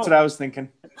know, that's what I was thinking.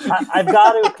 I've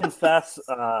got to confess,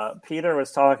 Peter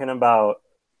was talking about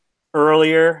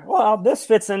earlier. Well, this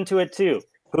fits into it too.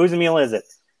 Whose meal is it?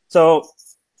 So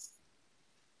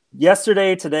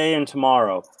yesterday, today, and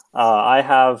tomorrow, I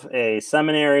have a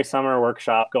seminary summer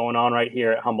workshop going on right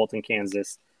here at Humboldt,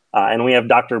 Kansas, and we have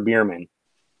Dr. Bierman.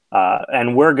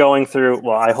 And we're going through,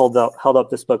 well, I held up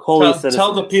this book, Holy Citizen.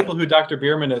 Tell the people who Dr.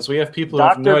 Bierman is. We have people who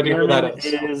have no idea who that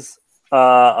is. Dr. is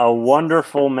a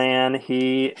wonderful man.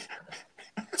 He's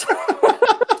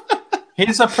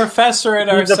a professor at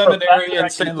our seminary in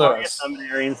St. Louis.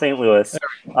 Seminary in St. Louis.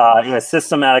 He's a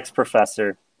systematics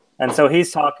professor. And so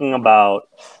he's talking about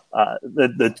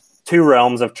the two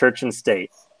realms of church and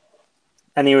state.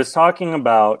 And he was talking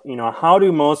about, how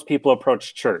do most people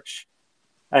approach church?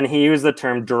 And he used the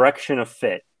term direction of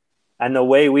fit. And the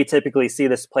way we typically see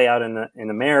this play out in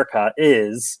America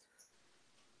is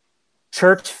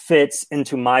church fits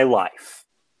into my life.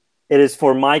 It is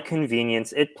for my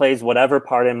convenience. It plays whatever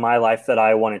part in my life that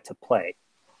I want it to play.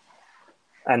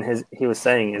 And he was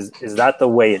saying, is that the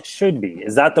way it should be?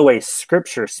 Is that the way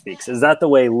Scripture speaks? Is that the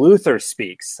way Luther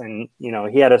speaks? And,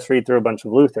 he had us read through a bunch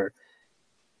of Luther.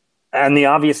 And the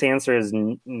obvious answer is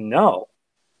no.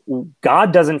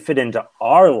 God doesn't fit into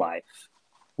our life.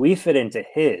 We fit into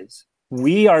his.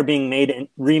 We are being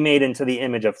remade into the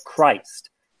image of Christ,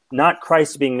 not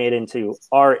Christ being made into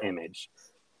our image.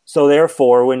 So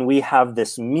therefore, when we have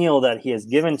this meal that he has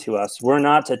given to us, we're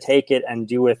not to take it and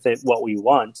do with it what we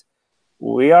want.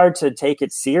 We are to take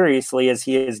it seriously as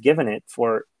he has given it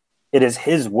for It is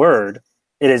his word.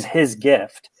 It is his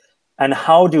gift. And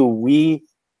how do we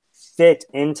fit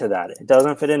into that? It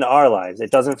doesn't fit into our lives.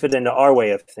 It doesn't fit into our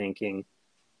way of thinking.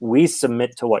 We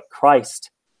submit to what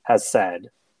Christ has said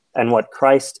and what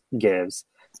Christ gives.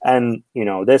 And,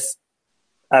 this,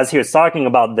 as he was talking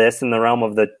about this in the realm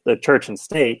of the church and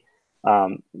state,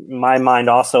 my mind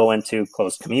also went to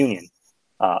close communion,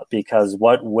 because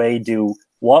what way do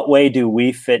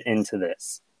we fit into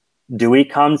this? Do we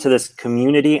come to this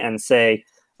community and say,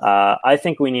 I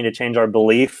think we need to change our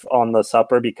belief on the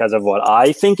supper because of what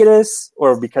I think it is,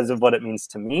 or because of what it means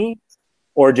to me?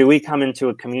 Or do we come into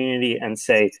a community and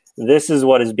say, this is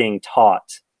what is being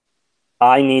taught?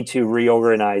 I need to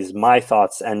reorganize my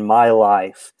thoughts and my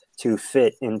life to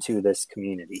fit into this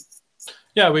community.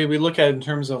 Yeah, we look at it in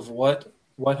terms of what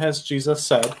has Jesus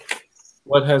said,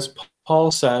 what has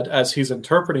Paul said as he's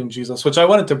interpreting Jesus, which I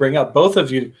wanted to bring up. Both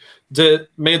of you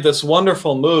made this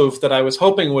wonderful move that I was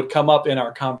hoping would come up in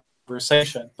our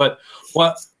conversation. But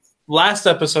last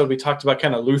episode we talked about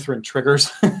kind of Lutheran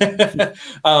triggers.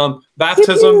 Baptism,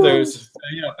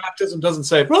 baptism doesn't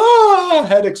say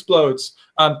head explodes.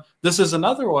 This is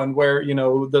another one where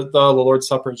the Lord's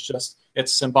Supper is just,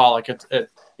 it's symbolic. It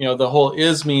the whole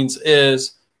is means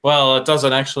is. Well, it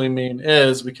doesn't actually mean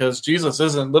is, because Jesus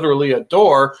isn't literally a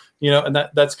door, and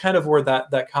that's kind of where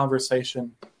that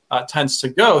conversation tends to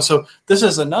go. So this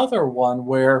is another one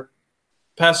where,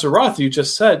 Pastor Roth, you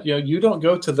just said, you don't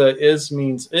go to the is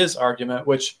means is argument,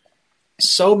 which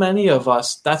so many of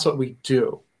us, that's what we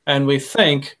do. And we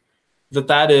think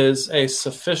that is a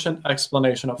sufficient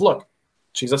explanation of, look,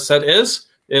 Jesus said is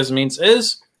means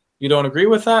is. You don't agree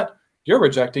with that? You're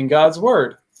rejecting God's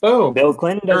word. Boom. Bill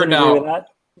Clinton doesn't agree with that.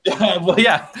 Yeah, well,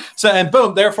 yeah. So, and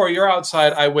boom, therefore you're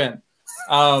outside. I win.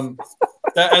 And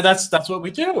that's what we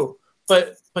do.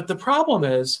 But the problem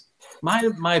is,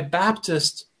 my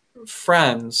Baptist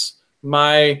friends,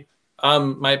 my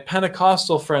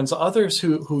Pentecostal friends, others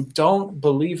who don't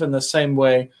believe in the same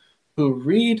way, who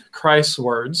read Christ's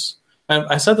words, and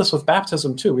I said this with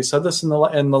baptism too. We said this in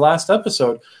the last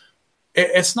episode.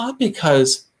 It's not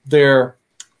because they're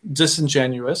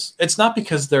disingenuous. It's not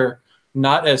because they're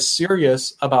not as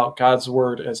serious about God's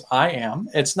word as I am.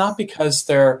 It's not because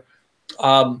they're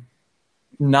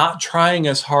not trying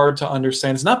as hard to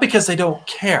understand. It's not because they don't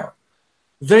care.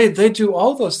 They do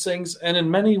all those things, and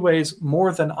in many ways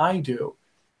more than I do.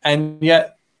 And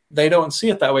yet they don't see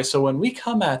it that way. So when we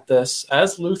come at this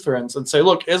as Lutherans and say,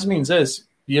 look, is means is,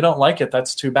 you don't like it,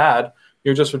 that's too bad.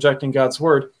 You're just rejecting God's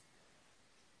word.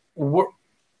 We're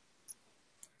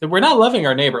not loving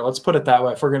our neighbor. Let's put it that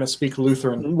way. If we're going to speak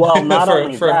Lutheran, well, not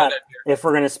only that, if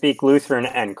we're going to speak Lutheran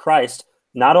and Christ,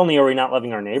 not only are we not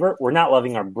loving our neighbor, we're not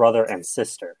loving our brother and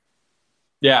sister.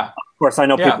 Yeah. Of course, I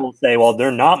know people say, well,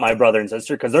 they're not my brother and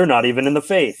sister because they're not even in the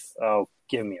faith. Oh,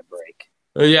 give me a break.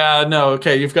 Yeah, no,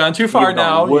 okay. You've gone too far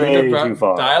now. Way too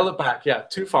far. Dial it back. Yeah,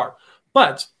 too far.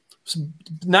 But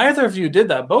neither of you did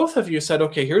that. Both of you said,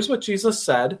 okay, here's what Jesus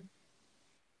said,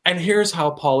 and here's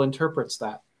how Paul interprets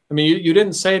that. I mean, you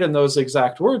didn't say it in those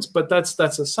exact words, but that's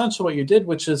essentially what you did,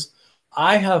 which is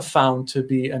I have found to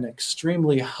be an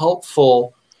extremely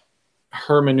helpful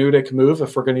hermeneutic move,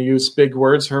 if we're going to use big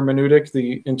words, hermeneutic,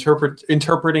 the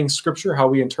interpreting scripture, how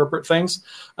we interpret things,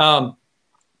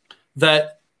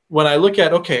 that when I look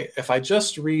at, okay, if I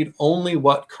just read only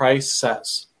what Christ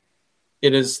says,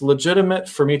 it is legitimate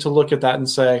for me to look at that and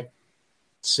say,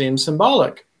 seems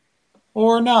symbolic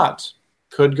or not,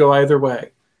 could go either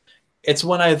way. It's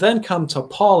when I then come to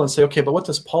Paul and say, okay, but what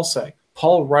does Paul say?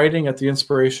 Paul writing at the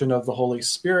inspiration of the Holy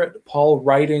Spirit, Paul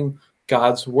writing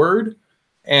God's word,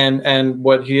 and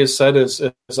what he has said is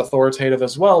authoritative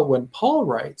as well when Paul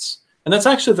writes. And that's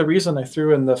actually the reason I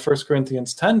threw in the 1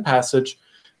 Corinthians 10 passage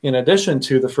in addition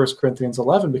to the 1 Corinthians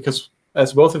 11, because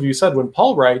as both of you said, when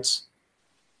Paul writes,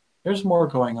 there's more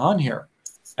going on here.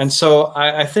 And so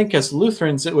I think as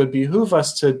Lutherans, it would behoove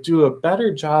us to do a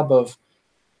better job of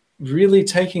really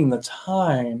taking the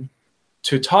time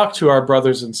to talk to our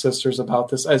brothers and sisters about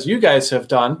this, as you guys have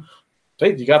done.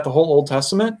 Hey, you got the whole Old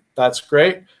Testament. That's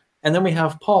great. And then we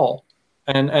have Paul.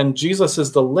 And Jesus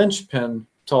is the linchpin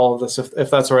to all of this, if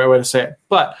that's the right way to say it.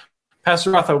 But, Pastor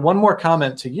Roth, one more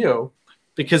comment to you,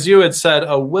 because you had said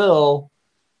a will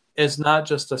is not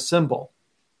just a symbol,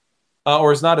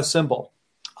 or is not a symbol.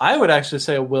 I would actually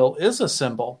say a will is a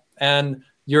symbol. And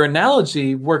your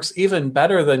analogy works even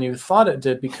better than you thought it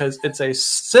did, because it's a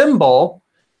symbol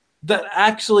that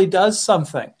actually does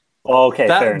something. Okay,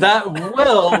 that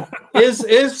will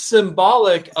is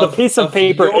symbolic of the piece of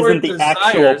paper isn't the desires.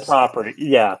 Actual property.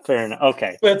 Yeah, fair enough.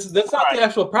 Okay. That's not the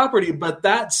actual property, but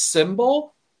that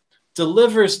symbol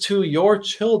delivers to your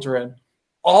children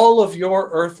all of your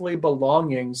earthly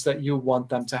belongings that you want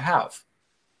them to have.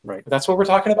 Right. That's what we're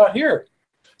talking about here.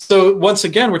 So once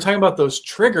again, we're talking about those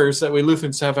triggers that we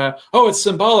Lutherans have. Oh, it's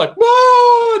symbolic.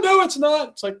 No, it's not.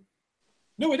 It's like,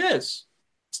 no, it is.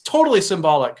 It's totally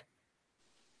symbolic.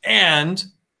 And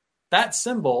that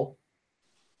symbol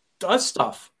does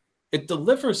stuff. It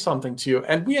delivers something to you.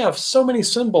 And we have so many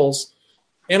symbols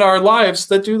in our lives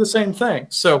that do the same thing.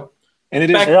 So and it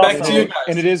is back to you guys.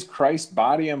 And it is Christ's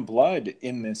body and blood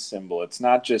in this symbol. It's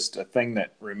not just a thing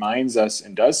that reminds us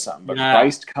and does something, but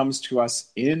Christ comes to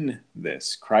us in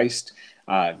this. Christ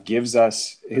gives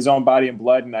us his own body and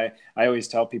blood. And I always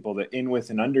tell people that in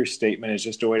with an understatement is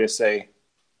just a way to say,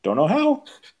 don't know how,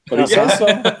 but he says so.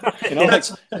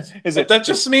 That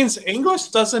just means English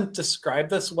doesn't describe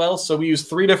this well, so we use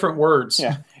 3 different words.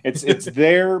 Yeah, it's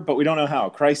there, but we don't know how.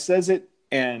 Christ says it,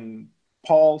 and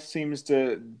Paul seems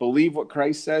to believe what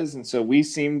Christ says, and so we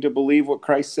seem to believe what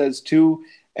Christ says too,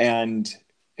 and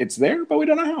it's there, but we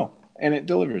don't know how, and it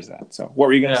delivers that. So what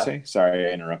were you going to say? Sorry,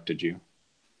 I interrupted you.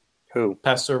 Who?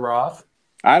 Pastor Roth?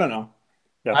 I don't know.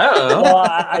 Yeah. I don't know.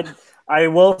 Well, I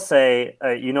will say,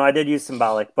 I did use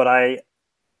symbolic, but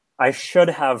I should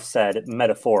have said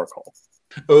metaphorical.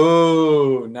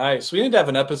 Oh, nice. We need to have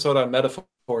an episode on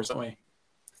metaphors, don't we?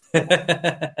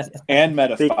 And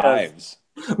meta fives.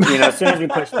 As soon as you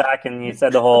push back and you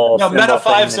said the whole... No, meta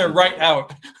fives are right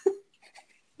out.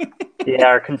 Yeah,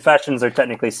 our confessions are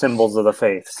technically symbols of the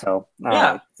faith. So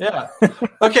yeah.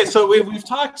 Okay, so we've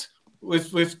talked.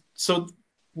 So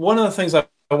one of the things I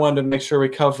wanted to make sure we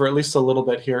cover at least a little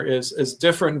bit here is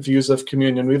different views of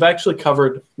communion. We've actually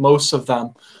covered most of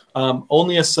them.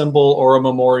 Only a symbol or a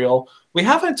memorial. We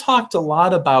haven't talked a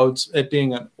lot about it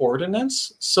being an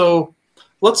ordinance. So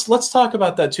let's talk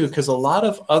about that too, because a lot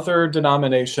of other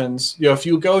denominations, if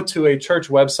you go to a church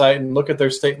website and look at their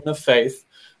statement of faith,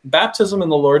 baptism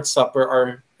and the Lord's Supper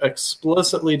are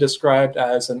explicitly described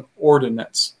as an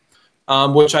ordinance,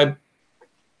 which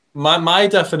my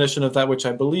definition of that, which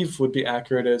I believe would be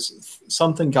accurate, is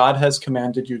something God has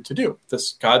commanded you to do.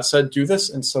 God said, do this,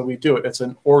 and so we do it. It's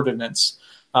an ordinance,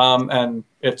 and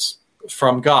it's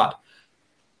from God.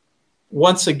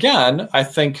 Once again, I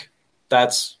think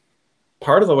that's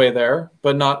part of the way there,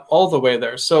 but not all the way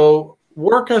there. So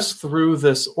work us through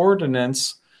this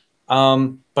ordinance,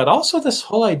 but also this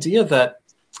whole idea that,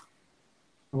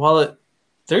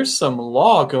 there's some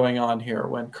law going on here.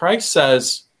 When Christ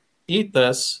says, eat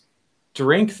this,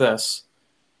 drink this,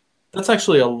 that's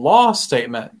actually a law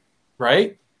statement,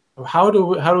 right? How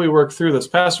do we work through this?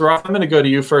 Pastor Roth, I'm going to go to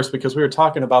you first because we were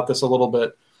talking about this a little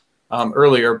bit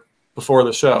earlier before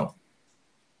the show.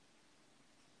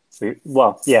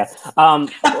 Well, yeah.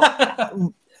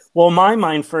 Well, my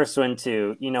mind first went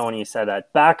to, when you said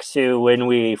that, back to when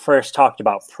we first talked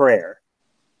about prayer.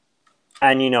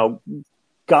 And,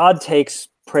 God takes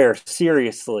prayer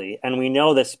seriously, and we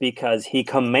know this because he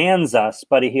commands us,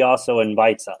 but he also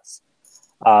invites us.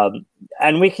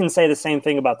 And we can say the same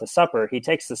thing about the supper. He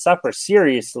takes the supper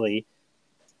seriously,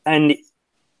 and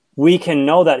we can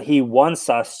know that he wants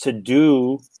us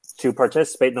to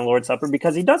participate in the Lord's Supper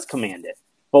because he does command it.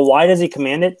 But why does he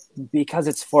command it? Because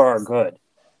it's for our good.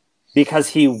 Because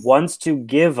he wants to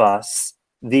give us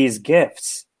these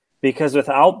gifts. Because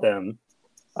without them,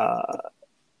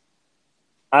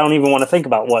 I don't even want to think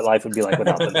about what life would be like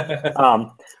without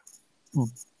them.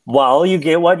 Well, you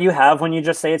get what you have when you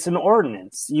just say it's an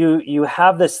ordinance. You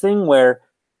have this thing where,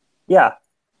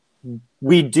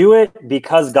 we do it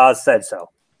because God said so.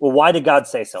 Well, why did God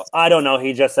say so? I don't know.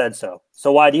 He just said so.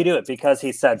 So why do you do it? Because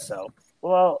he said so.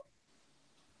 Well,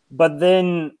 but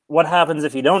then what happens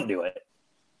if you don't do it?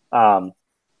 God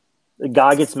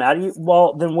gets mad at you.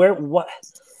 Well, then what?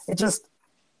 It just,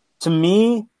 to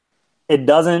me, it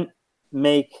doesn't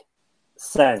make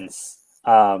sense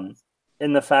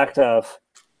in the fact of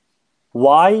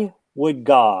why would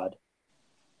God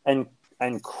and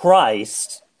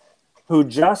Christ, who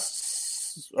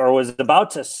was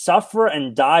about to suffer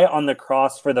and die on the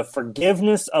cross for the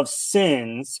forgiveness of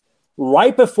sins,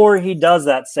 right before he does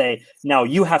that, say, now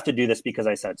you have to do this because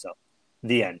I said so.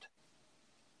 The end.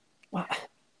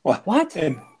 What?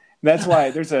 And that's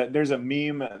why there's a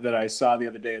meme that I saw the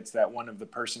other day. It's that one of the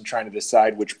person trying to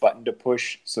decide which button to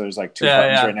push. So there's like two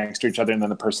buttons right next to each other, and then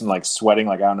the person like sweating,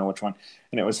 like I don't know which one.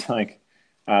 And it was like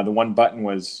the one button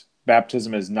was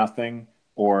baptism is nothing,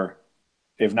 or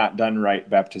if not done right,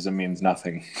 baptism means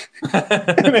nothing.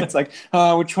 And it's like,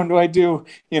 which one do I do?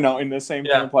 And the same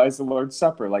thing applies to the Lord's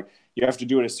Supper. Like you have to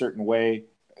do it a certain way,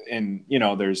 and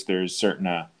there's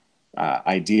certain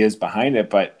ideas behind it.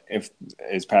 But if,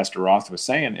 as Pastor Roth was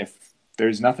saying, if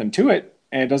there's nothing to it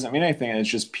and it doesn't mean anything, and it's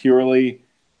just purely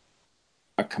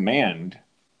a command,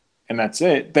 and that's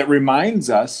it, that reminds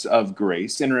us of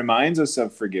grace and reminds us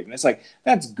of forgiveness, like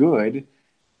that's good.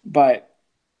 But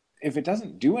if it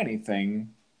doesn't do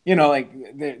anything, like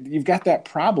you've got that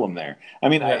problem there. I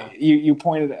mean, you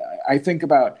pointed, I think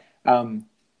about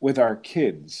with our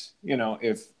kids,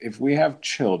 if we have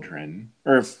children,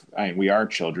 or we are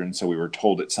children, so we were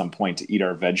told at some point to eat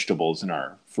our vegetables and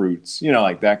our fruits,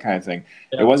 like that kind of thing.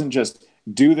 Yeah. It wasn't just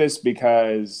do this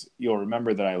because you'll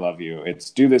remember that I love you.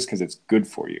 It's do this because it's good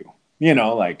for you.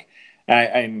 Like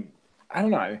I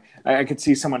don't know. I could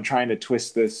see someone trying to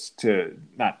twist this to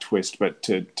not twist, but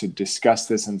to discuss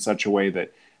this in such a way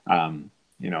that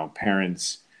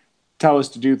parents tell us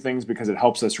to do things because it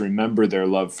helps us remember their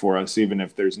love for us, even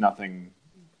if there's nothing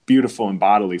beautiful and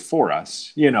bodily for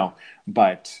us,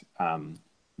 but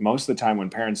most of the time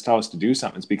when parents tell us to do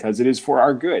something, it's because it is for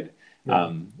our good.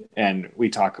 Yeah. And we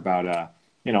talk about,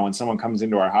 when someone comes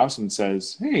into our house and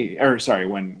says,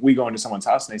 when we go into someone's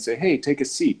house and they say, hey, take a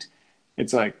seat.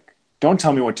 It's like, don't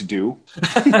tell me what to do.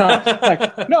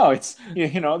 No, it's,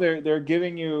 they're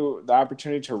giving you the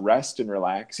opportunity to rest and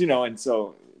relax, and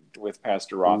so with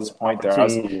Pastor Roth's point there,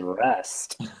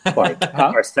 rest, like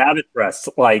our Sabbath rest,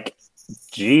 like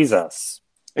Jesus.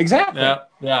 Exactly.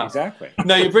 Yeah. Exactly.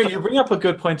 No, you bring up a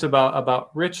good point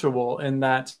about ritual, in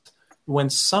that when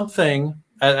something,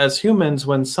 as humans,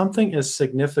 when something is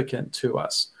significant to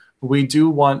us, we do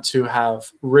want to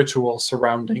have ritual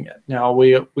surrounding it. Now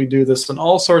we do this in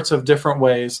all sorts of different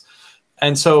ways,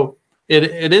 and so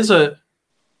it is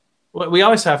we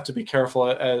always have to be careful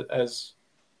as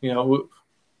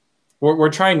we're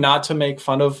trying not to make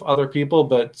fun of other people,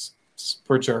 but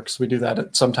we're jerks. We do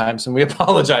that sometimes, and we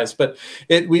apologize. But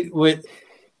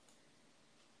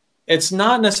it's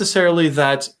not necessarily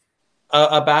that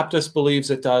a Baptist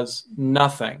believes it does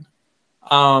nothing.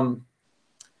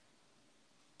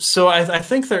 So I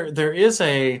think there is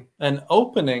an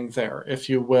opening there, if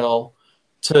you will,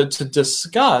 to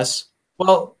discuss,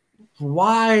 well,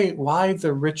 why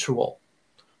the ritual?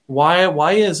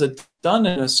 Why is it done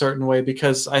in a certain way?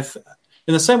 Because in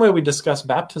the same way we discussed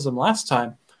baptism last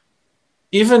time,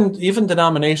 even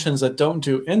denominations that don't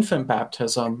do infant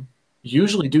baptism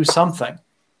usually do something,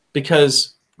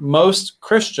 because most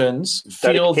Christians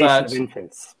feel that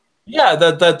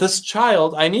that this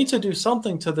child, I need to do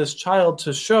something to this child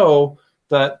to show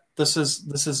that this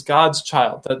is God's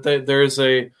child, that there is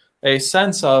a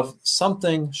sense of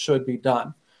something should be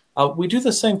done. We do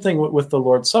the same thing with the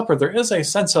Lord's Supper. There is a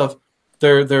sense of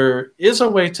there is a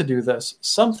way to do this.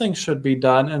 Something should be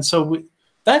done, and so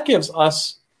that gives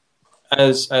us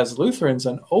as Lutherans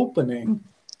an opening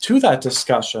to that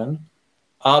discussion,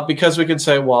 because we can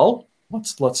say, well,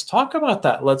 let's talk about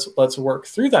that. Let's work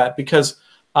through that, because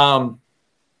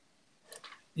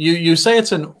you say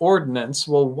it's an ordinance.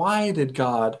 Well, why did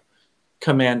God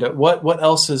command it? What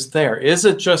else is there? Is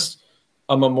it just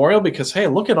a memorial because, hey,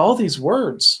 look at all these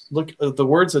words. Look at the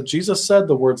words that Jesus said,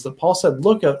 the words that Paul said.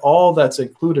 Look at all that's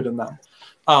included in them.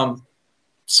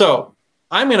 So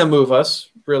I'm going to move us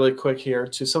really quick here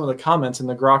to some of the comments in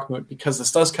the Grockmoot, because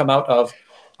this does come out of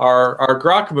our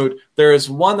Grockmoot. There is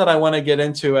one that I want to get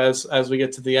into as we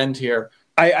get to the end here.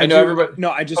 I know everybody. No,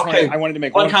 I wanted to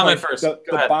make one comment first.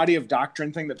 The body of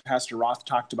doctrine thing that Pastor Roth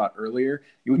talked about earlier.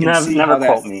 You can never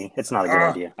quote me. It's not a good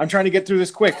idea. I'm trying to get through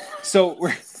this quick. So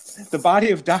the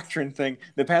body of doctrine thing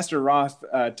that Pastor Roth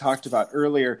talked about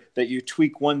earlier, that you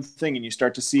tweak one thing and you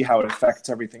start to see how it affects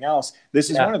everything else.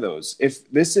 This is one of those. If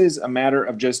this is a matter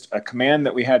of just a command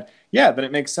that we had, then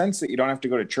it makes sense that you don't have to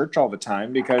go to church all the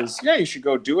time, because you should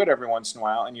go do it every once in a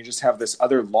while, and you just have this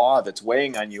other law that's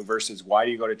weighing on you versus why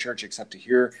do you go to church except to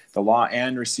hear the law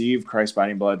and receive Christ's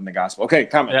body and blood in the gospel. Okay,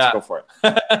 comments, go for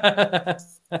it.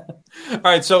 All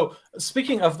right, so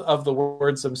speaking of the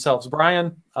words themselves,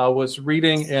 Brian was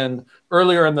reading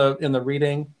earlier in the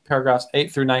reading, paragraphs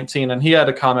 8 through 19, and he had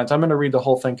a comment. I'm going to read the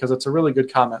whole thing because it's a really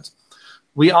good comment.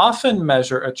 We often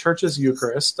measure a church's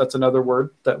Eucharist, that's another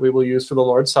word that we will use for the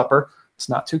Lord's Supper. It's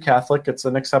not too Catholic, it's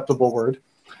an acceptable word.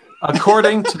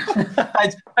 According to,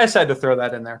 I just had to throw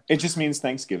that in there. It just means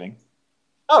Thanksgiving.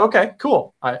 Oh, okay,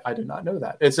 cool. I did not know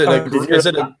that. Is it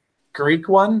a Greek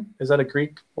one? Is that a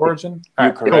Greek origin? All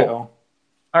right, cool.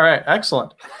 All right,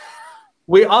 excellent.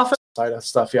 We often side of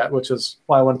stuff yet, which is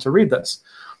why I wanted to read this.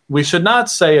 We should not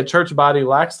say a church body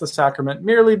lacks the sacrament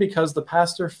merely because the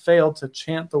pastor failed to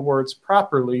chant the words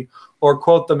properly or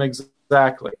quote them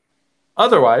exactly.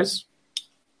 Otherwise,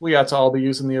 we ought to all be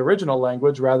using the original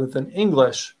language rather than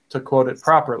English to quote it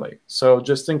properly. So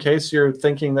just in case you're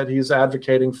thinking that he's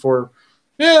advocating for,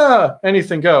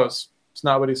 anything goes, it's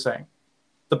not what he's saying.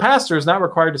 The pastor is not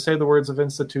required to say the words of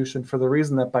institution for the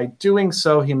reason that by doing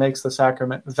so, he makes the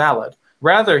sacrament valid.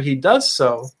 Rather, he does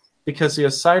so because he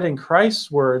is citing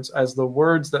Christ's words as the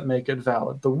words that make it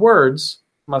valid. The words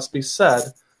must be said,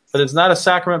 but it's not a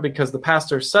sacrament because the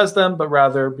pastor says them, but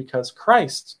rather because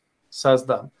Christ says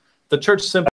them. The church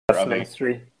simply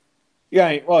ministry.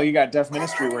 Yeah, well, you got deaf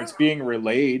ministry where it's being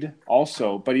relayed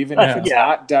also, but even if it's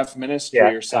not deaf ministry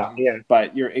or something,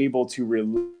 but you're able to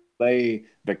relay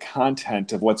the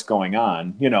content of what's going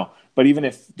on, but even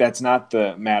if that's not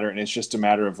the matter and it's just a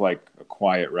matter of like a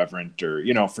quiet reverent or,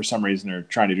 for some reason they're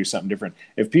trying to do something different,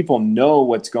 if people know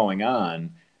what's going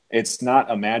on, it's not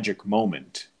a magic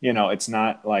moment. It's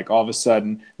not like all of a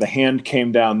sudden the hand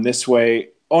came down this way.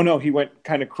 Oh no, he went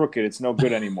kind of crooked. It's no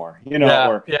good anymore.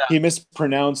 He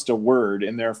mispronounced a word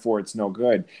and therefore it's no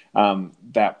good.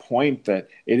 That point that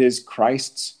it is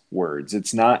Christ's words.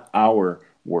 It's not our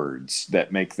words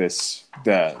that make this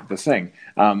the thing.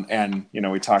 And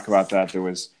we talk about that. There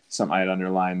was something I had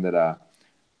underlined that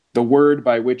the word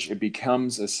by which it became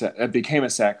a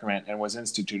sacrament and was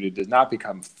instituted did not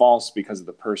become false because of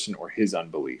the person or his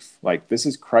unbelief. Like, this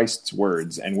is Christ's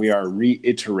words, and we are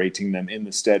reiterating them in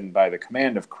the stead and by the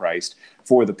command of Christ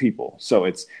for the people. So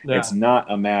it's not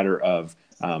a matter of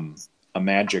a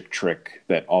magic trick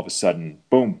that all of a sudden,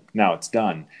 boom, now it's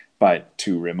done, but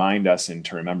to remind us and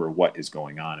to remember what is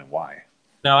going on and why.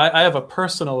 Now, I have a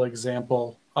personal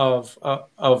example of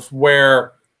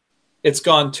where it's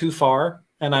gone too far,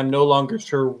 and I'm no longer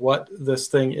sure what this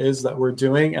thing is that we're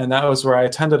doing. And that was where I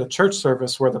attended a church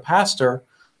service where the pastor,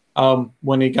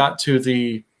 when he got to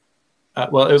the,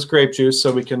 it was grape juice,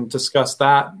 so we can discuss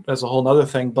that as a whole other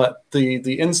thing. But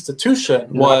the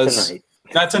institution was...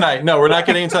 Not tonight. No, we're not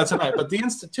getting into that tonight. But the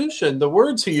institution, the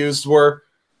words he used were,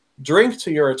 drink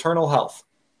to your eternal health.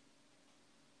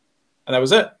 And that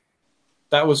was it.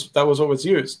 That was what was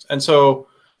used. And so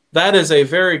that is a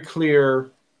very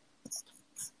clear...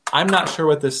 I'm not sure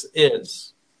what this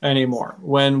is anymore.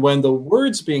 When the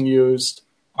words being used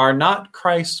are not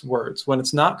Christ's words, when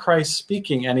it's not Christ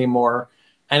speaking anymore,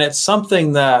 and it's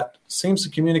something that seems to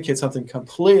communicate something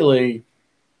completely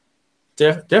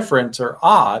different or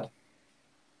odd,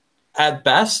 at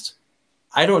best,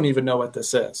 I don't even know what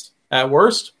this is. At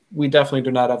worst, we definitely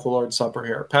do not have the Lord's Supper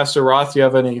here. Pastor Roth, do you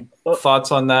have any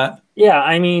thoughts on that? Yeah,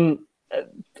 I mean,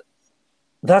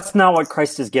 that's not what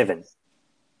Christ has given.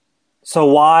 So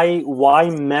why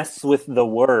mess with the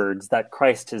words that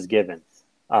Christ has given?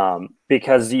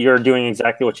 Because you're doing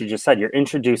exactly what you just said. You're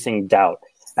introducing doubt.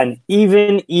 And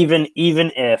even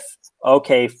if,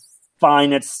 okay,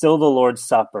 fine, it's still the Lord's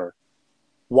Supper.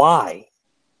 Why?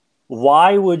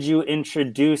 Why would you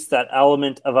introduce that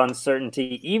element of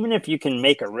uncertainty, even if you can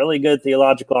make a really good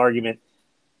theological argument?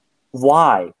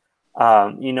 Why?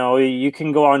 You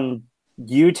can go on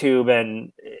YouTube,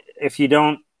 and if you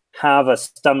don't have a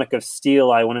stomach of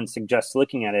steel, I wouldn't suggest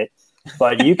looking at it,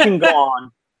 but you can go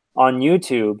on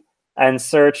YouTube and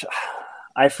search,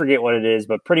 I forget what it is,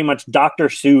 but pretty much Dr.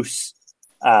 Seuss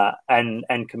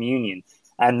and communion.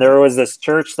 And there was this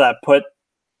church that put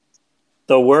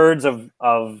the words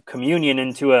of communion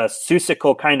into a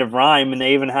Seussical kind of rhyme, and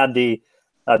they even had the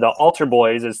altar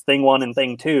boys as thing 1 and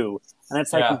thing 2. And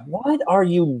it's like, what are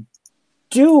you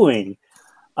doing?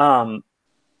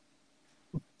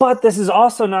 But this is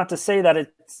also not to say that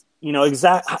it's,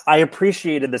 I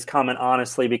appreciated this comment,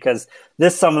 honestly, because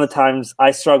some of the times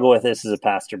I struggle with this as a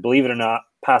pastor. Believe it or not,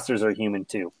 pastors are human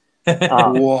too.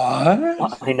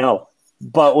 What? I know.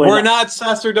 But we're not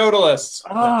sacerdotalists.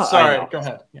 Sorry, go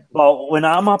ahead. Yeah. Well, when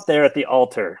I'm up there at the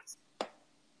altar,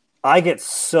 I get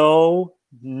so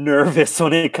nervous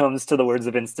when it comes to the words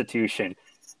of institution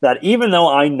that even though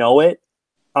I know it,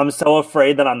 I'm so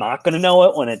afraid that I'm not going to know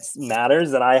it when it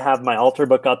matters, that I have my altar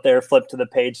book up there, flip to the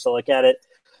page to look at it,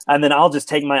 and then I'll just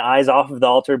take my eyes off of the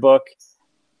altar book,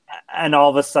 and all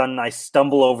of a sudden I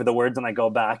stumble over the words and I go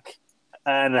back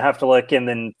and I have to look and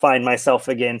then find myself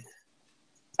again.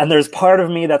 And there's part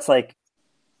of me that's like,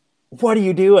 what are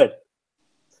you doing?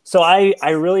 So I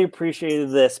really appreciated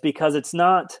this because it's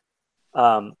not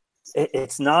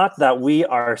that we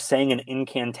are saying an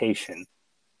incantation.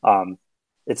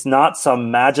 It's not some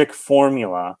magic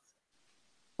formula,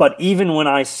 but even when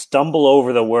I stumble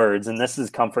over the words, and this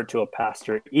is comfort to a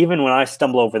pastor, even when I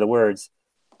stumble over the words,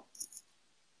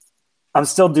 I'm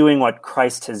still doing what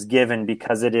Christ has given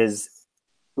because it is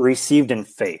received in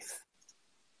faith.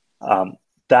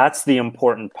 That's the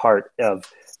important part of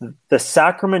the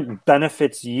sacrament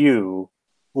benefits you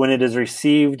when it is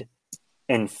received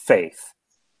in faith.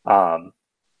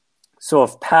 So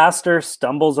if pastor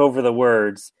stumbles over the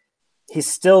words, he's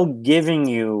still giving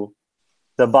you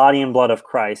the body and blood of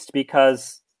Christ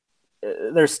because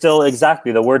they're still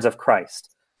exactly the words of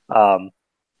Christ. We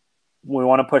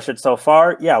want to push it so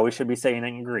far. Yeah, we should be saying it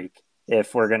in Greek.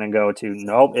 if we're going to go to,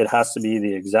 nope, it has to be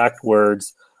the exact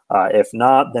words. If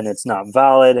not, then it's not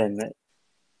valid. And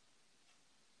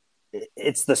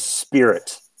it's the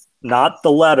spirit, not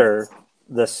the letter,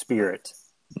 the spirit.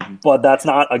 But that's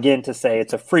not, again, to say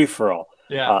it's a free-for-all.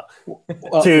 Yeah.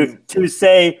 To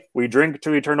say we drink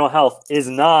to eternal health is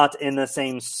not in the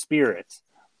same spirit.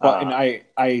 Well, and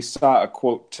I saw a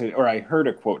quote or I heard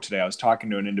a quote today. I was talking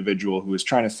to an individual who was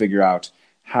trying to figure out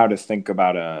how to think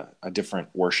about a different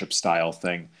worship style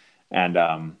thing. And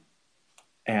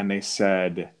they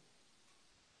said,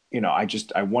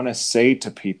 I want to say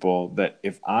to people that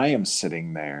if I am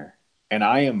sitting there and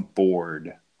I am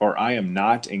bored or I am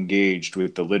not engaged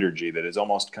with the liturgy that is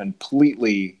almost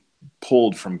completely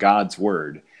pulled from God's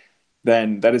word,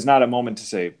 then that is not a moment to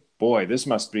say, boy, this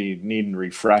must be needing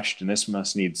refreshed and this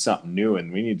must need something new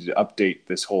and we need to update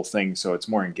this whole thing so it's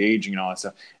more engaging and all that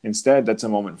stuff. Instead, that's a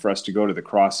moment for us to go to the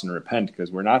cross and repent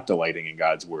because we're not delighting in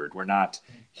God's word. We're not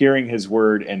hearing his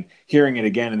word and hearing it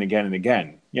again and again and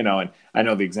again. And I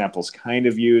know the example's kind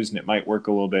of used and it might work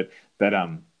a little bit that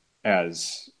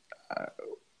as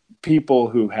people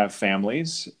who have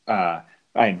families,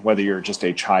 whether you're just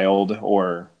a child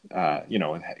or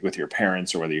with your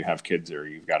parents, or whether you have kids or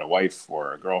you've got a wife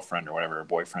or a girlfriend or whatever, a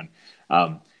boyfriend.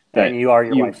 And you are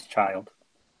your wife's child.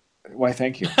 Why,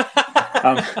 thank you.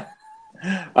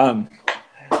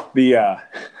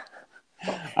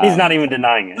 He's not even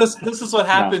denying it. This is what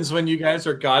happens when you guys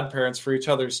are godparents for each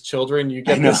other's children. You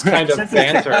get this kind of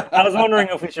banter. I was wondering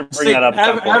if we should bring that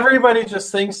up. Everybody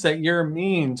just thinks that you're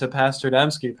mean to Pastor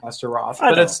Dembski, Pastor Roth,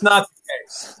 but it's not the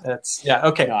case.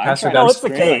 Okay. No, Pastor Dembski. It's the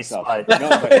case. But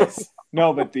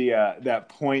that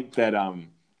point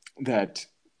that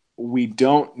we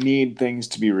don't need things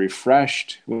to be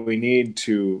refreshed. We need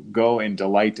to go and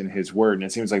delight in his word. And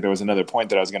it seems like there was another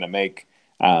point that I was going to make.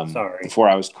 Sorry. Before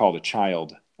I was called a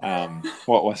child.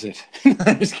 What was it?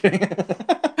 I'm just kidding.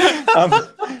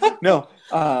 No.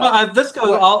 This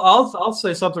goes. I'll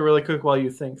say something really quick while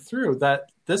you think through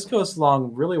that. This goes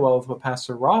along really well with what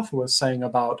Pastor Roth was saying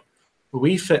about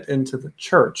we fit into the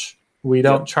church. We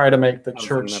don't try to make the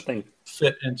church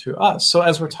fit into us. So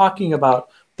as we're talking about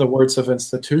the words of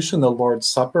institution, the Lord's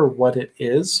Supper, what it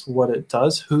is, what it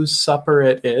does, whose supper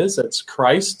it is, it's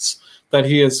Christ's that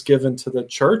he has given to the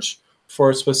church for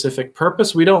a specific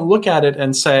purpose. We don't look at it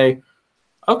and say,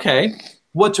 okay,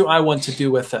 what do I want to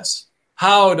do with this?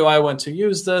 How do I want to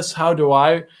use this?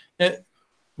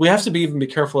 We have to even be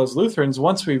careful as Lutherans.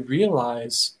 Once we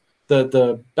realize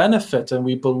the benefit and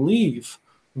we believe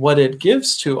what it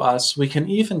gives to us, we can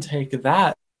even take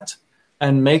that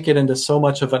and make it into so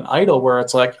much of an idol where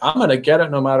it's like, I'm going to get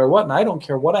it no matter what. And I don't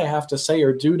care what I have to say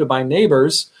or do to my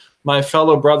neighbors, my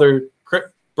fellow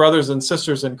brothers and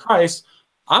sisters in Christ.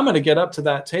 I'm going to get up to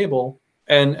that table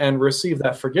and receive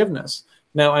that forgiveness.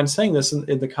 Now, I'm saying this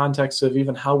in the context of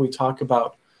even how we talk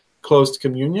about closed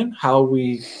communion, how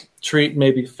we treat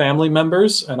maybe family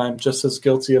members, and I'm just as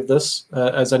guilty of this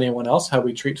as anyone else, how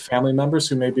we treat family members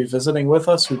who may be visiting with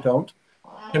us who don't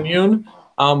commune.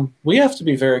 We have to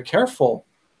be very careful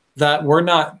that we're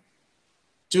not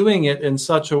doing it in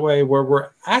such a way where we're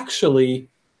actually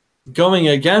going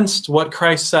against what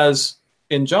Christ says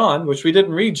in John, which we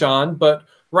didn't read John, but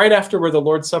right after where the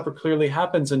Lord's Supper clearly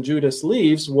happens and Judas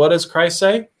leaves, what does Christ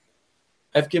say?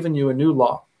 I've given you a new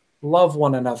law. Love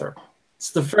one another.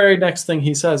 It's the very next thing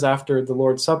he says after the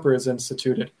Lord's Supper is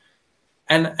instituted.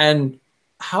 And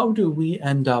how do we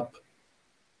end up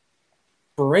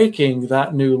breaking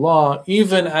that new law,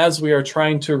 even as we are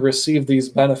trying to receive these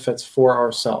benefits for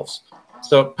ourselves?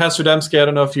 So, Pastor Dembski, I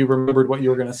don't know if you remembered what you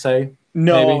were going to say.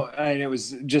 No, and it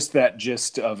was just that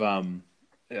gist of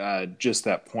just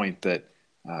that point that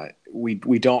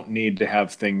we don't need to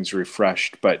have things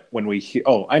refreshed, but when we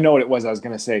I know what it was. I was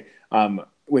going to say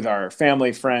with our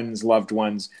family, friends, loved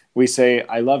ones, we say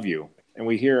 "I love you," and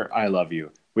we hear "I love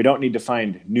you." We don't need to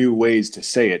find new ways to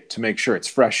say it to make sure it's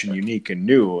fresh and unique and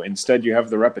new. Instead, you have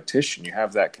the repetition, you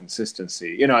have that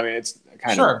consistency. It's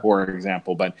kind of a poor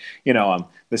example, but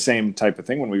the same type of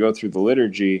thing when we go through the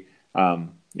liturgy.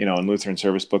 In Lutheran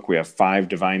Service Book, we have 5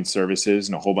 divine services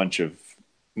and a whole bunch of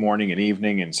morning and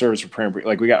evening and service for prayer.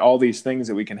 Like we got all these things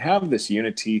that we can have this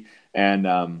unity. And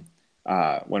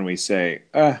when we say,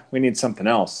 we need something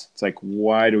else, it's like,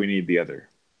 why do we need the other?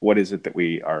 What is it that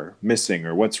we are missing,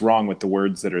 or what's wrong with the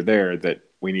words that are there that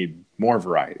we need more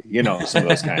variety, some of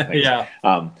those kind of things. Yeah.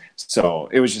 So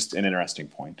it was just an interesting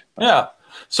point. Yeah.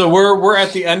 So we're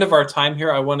at the end of our time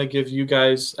here. I want to give you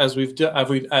guys, as we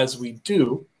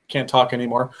do, can't talk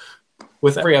anymore,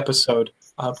 with every episode,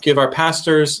 give our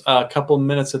pastors a couple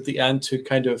minutes at the end to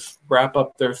kind of wrap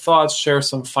up their thoughts, share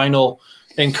some final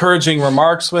encouraging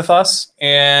remarks with us.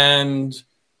 And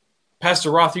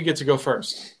Pastor Roth, you get to go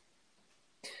first.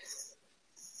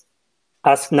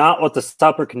 Ask not what the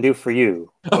supper can do for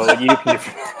you, but what you can do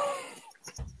for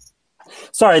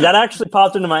Sorry, that actually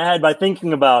popped into my head by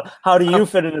thinking about how do you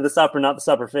fit into the supper, not the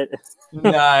supper fit.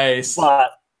 Nice.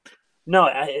 But no,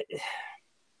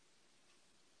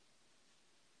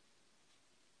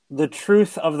 the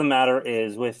truth of the matter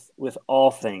is with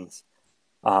all things,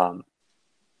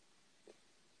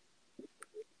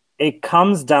 it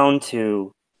comes down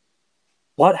to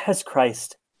what has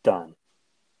Christ done?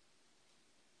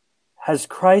 Has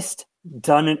Christ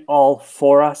done it all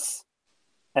for us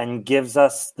and gives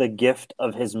us the gift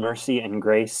of his mercy and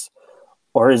grace?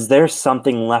 Or is there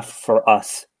something left for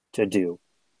us to do?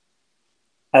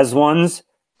 As ones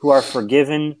who are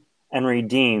forgiven and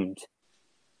redeemed,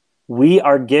 we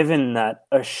are given that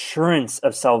assurance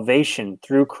of salvation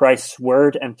through Christ's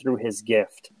word and through his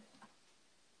gift.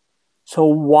 So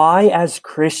why, as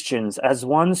Christians, as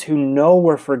ones who know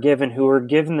we're forgiven, who are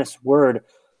given this word,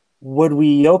 would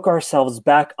we yoke ourselves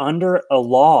back under a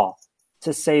law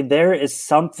to say there is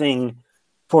something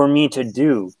for me to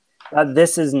do? That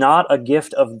this is not a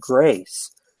gift of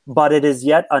grace, but it is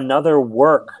yet another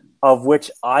work of which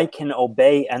I can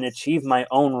obey and achieve my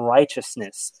own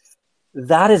righteousness.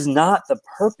 That is not the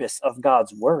purpose of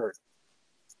God's word.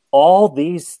 All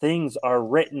these things are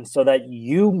written so that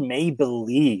you may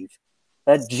believe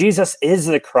that Jesus is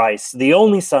the Christ, the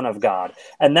only Son of God,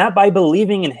 and that by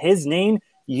believing in his name,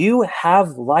 you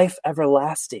have life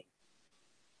everlasting.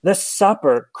 The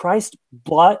supper, Christ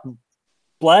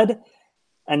bled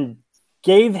and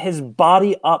gave his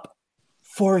body up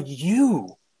for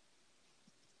you.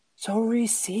 So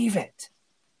receive it.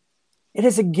 It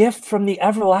is a gift from the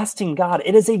everlasting God.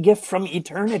 It is a gift from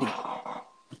eternity.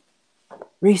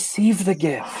 Receive the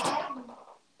gift.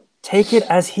 Take it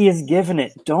as he has given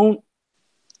it. Don't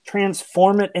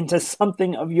transform it into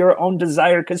something of your own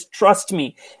desire, because trust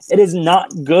me, it is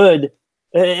not good.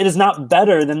 It is not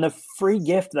better than the free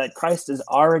gift that Christ has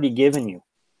already given you.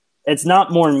 It's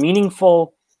not more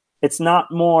meaningful. It's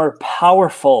not more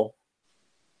powerful.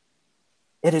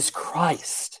 It is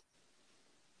Christ.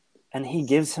 And he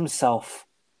gives himself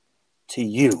to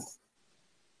you.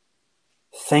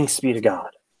 Thanks be to God.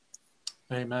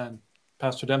 Amen.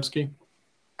 Pastor Dembski?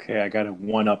 Okay, I got to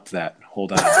one-up that.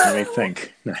 Hold on. Let me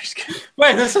think. No, just kidding.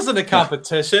 Wait, this isn't a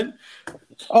competition.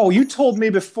 Oh, you told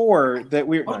me before that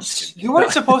we were... Oh, you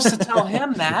weren't supposed to tell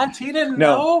him that. He didn't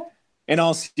know. In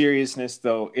all seriousness,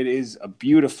 though, it is a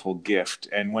beautiful gift.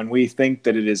 And when we think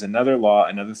that it is another law,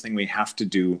 another thing we have to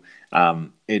do,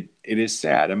 it is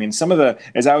sad. I mean,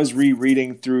 as I was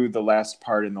rereading through the last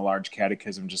part in the Large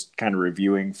Catechism, just kind of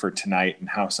reviewing for tonight and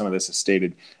how some of this is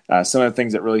stated, some of the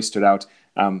things that really stood out,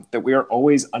 that we are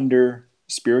always under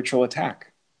spiritual attack.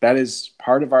 That is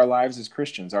part of our lives as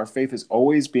Christians. Our faith is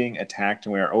always being attacked,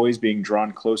 and we are always being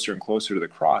drawn closer and closer to the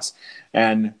cross.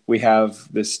 And we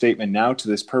have this statement, now to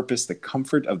this purpose, the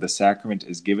comfort of the sacrament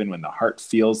is given when the heart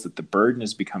feels that the burden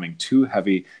is becoming too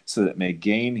heavy, so that it may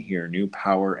gain here new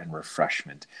power and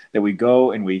refreshment. That we go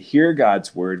and we hear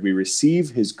God's word, we receive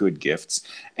his good gifts,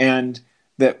 and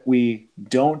that we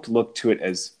don't look to it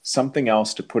as something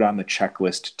else to put on the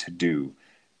checklist to do,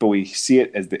 but we see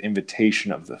it as the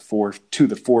invitation of to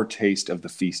the foretaste of the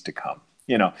feast to come.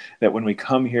 You know, that when we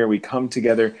come here, we come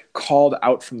together, called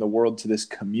out from the world to this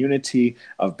community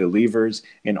of believers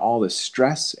in all the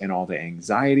stress and all the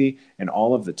anxiety and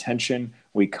all of the tension.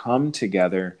 We come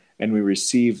together and we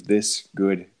receive this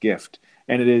good gift.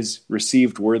 And it is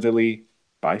received worthily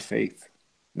by faith.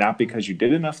 Not because you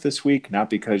did enough this week, not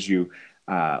because you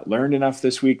learned enough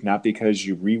this week, not because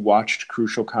you rewatched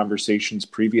Crucial Conversations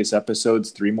previous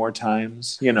episodes 3 more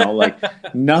times,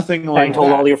 nothing like and told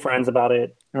that. All your friends about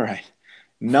it. All right.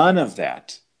 None of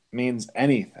that means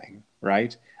anything,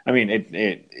 right? I mean,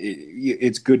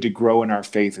 it's good to grow in our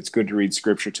faith. It's good to read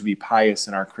scripture, to be pious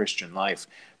in our Christian life.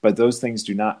 But those things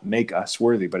do not make us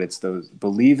worthy. But it's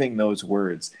believing those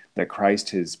words that Christ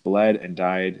has bled and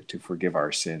died to forgive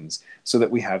our sins so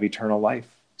that we have eternal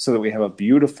life, so that we have a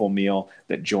beautiful meal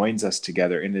that joins us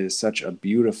together. And it is such a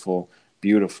beautiful,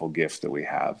 beautiful gift that we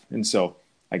have. And so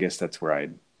I guess that's where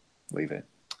I'd leave it.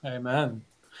 Amen.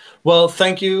 Well,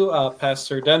 thank you,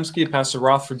 Pastor Dembski, Pastor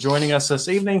Roth, for joining us this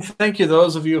evening. Thank you,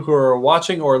 those of you who are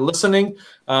watching or listening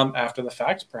after the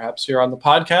fact. Perhaps you're on the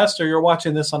podcast or you're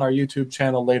watching this on our YouTube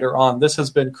channel later on. This has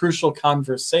been Crucial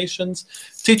Conversations,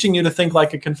 teaching you to think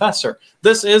like a confessor.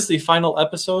 This is the final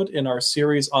episode in our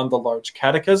series on the Large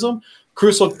Catechism.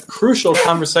 Crucial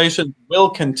Conversation will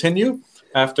continue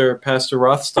after Pastor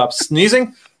Roth stops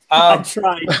sneezing. I'm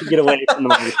trying to get away from the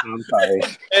microphone. I'm sorry.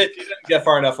 You didn't get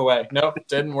far enough away. Nope,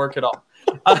 didn't work at all.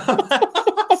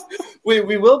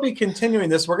 We will be continuing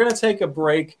this. We're going to take a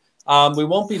break. We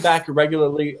won't be back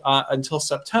regularly until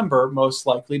September, most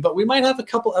likely, but we might have a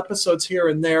couple episodes here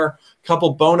and there, a couple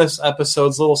bonus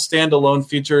episodes, little standalone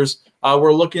features.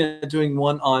 We're looking at doing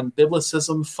one on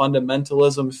biblicism,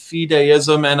 fundamentalism,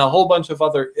 fideism, and a whole bunch of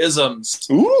other isms,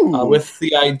 with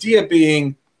the idea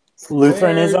being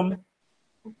Lutheranism.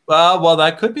 Well,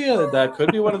 that could be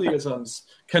one of the isms.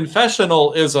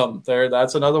 Confessionalism.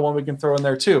 That's another one we can throw in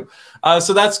there too.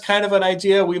 So that's kind of an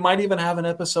idea. We might even have an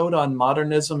episode on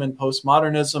modernism and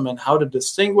postmodernism and how to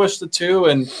distinguish the two,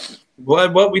 and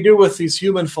what we do with these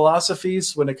human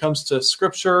philosophies when it comes to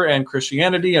scripture and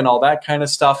Christianity and all that kind of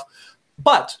stuff.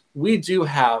 But we do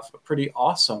have a pretty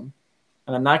awesome,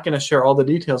 and I'm not going to share all the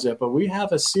details yet, but we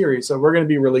have a series that we're going to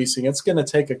be releasing. It's going to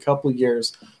take a couple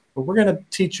years, but we're going to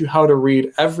teach you how to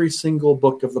read every single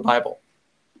book of the Bible.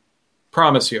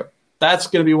 Promise you. That's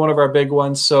going to be one of our big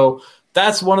ones. So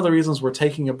that's one of the reasons we're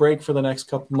taking a break for the next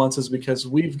couple months, is because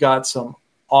we've got some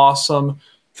awesome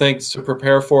things to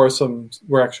prepare for.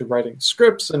 We're actually writing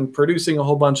scripts and producing a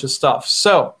whole bunch of stuff.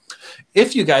 So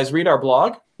if you guys read our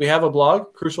blog, we have a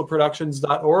blog,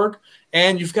 crucialproductions.org,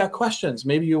 and you've got questions.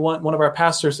 Maybe you want one of our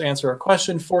pastors to answer a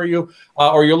question for you,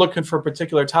 or you're looking for a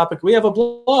particular topic. We have a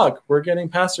blog. We're getting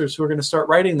pastors who are going to start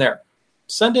writing there.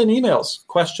 Send in emails,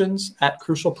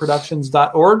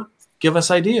 questions@crucialproductions.org. Give us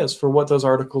ideas for what those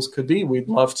articles could be. We'd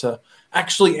love to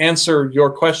actually answer your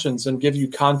questions and give you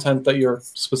content that you're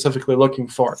specifically looking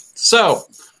for. So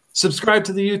subscribe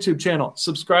to the YouTube channel.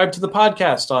 Subscribe to the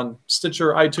podcast on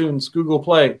Stitcher, iTunes, Google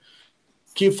Play.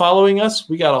 Keep following us.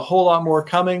 We got a whole lot more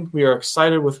coming. We are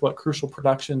excited with what Crucial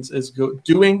Productions is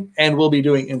doing and will be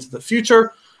doing into the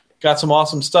future. Got some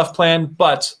awesome stuff planned,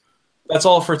 but that's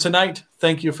all for tonight.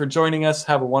 Thank you for joining us.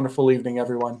 Have a wonderful evening,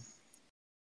 everyone.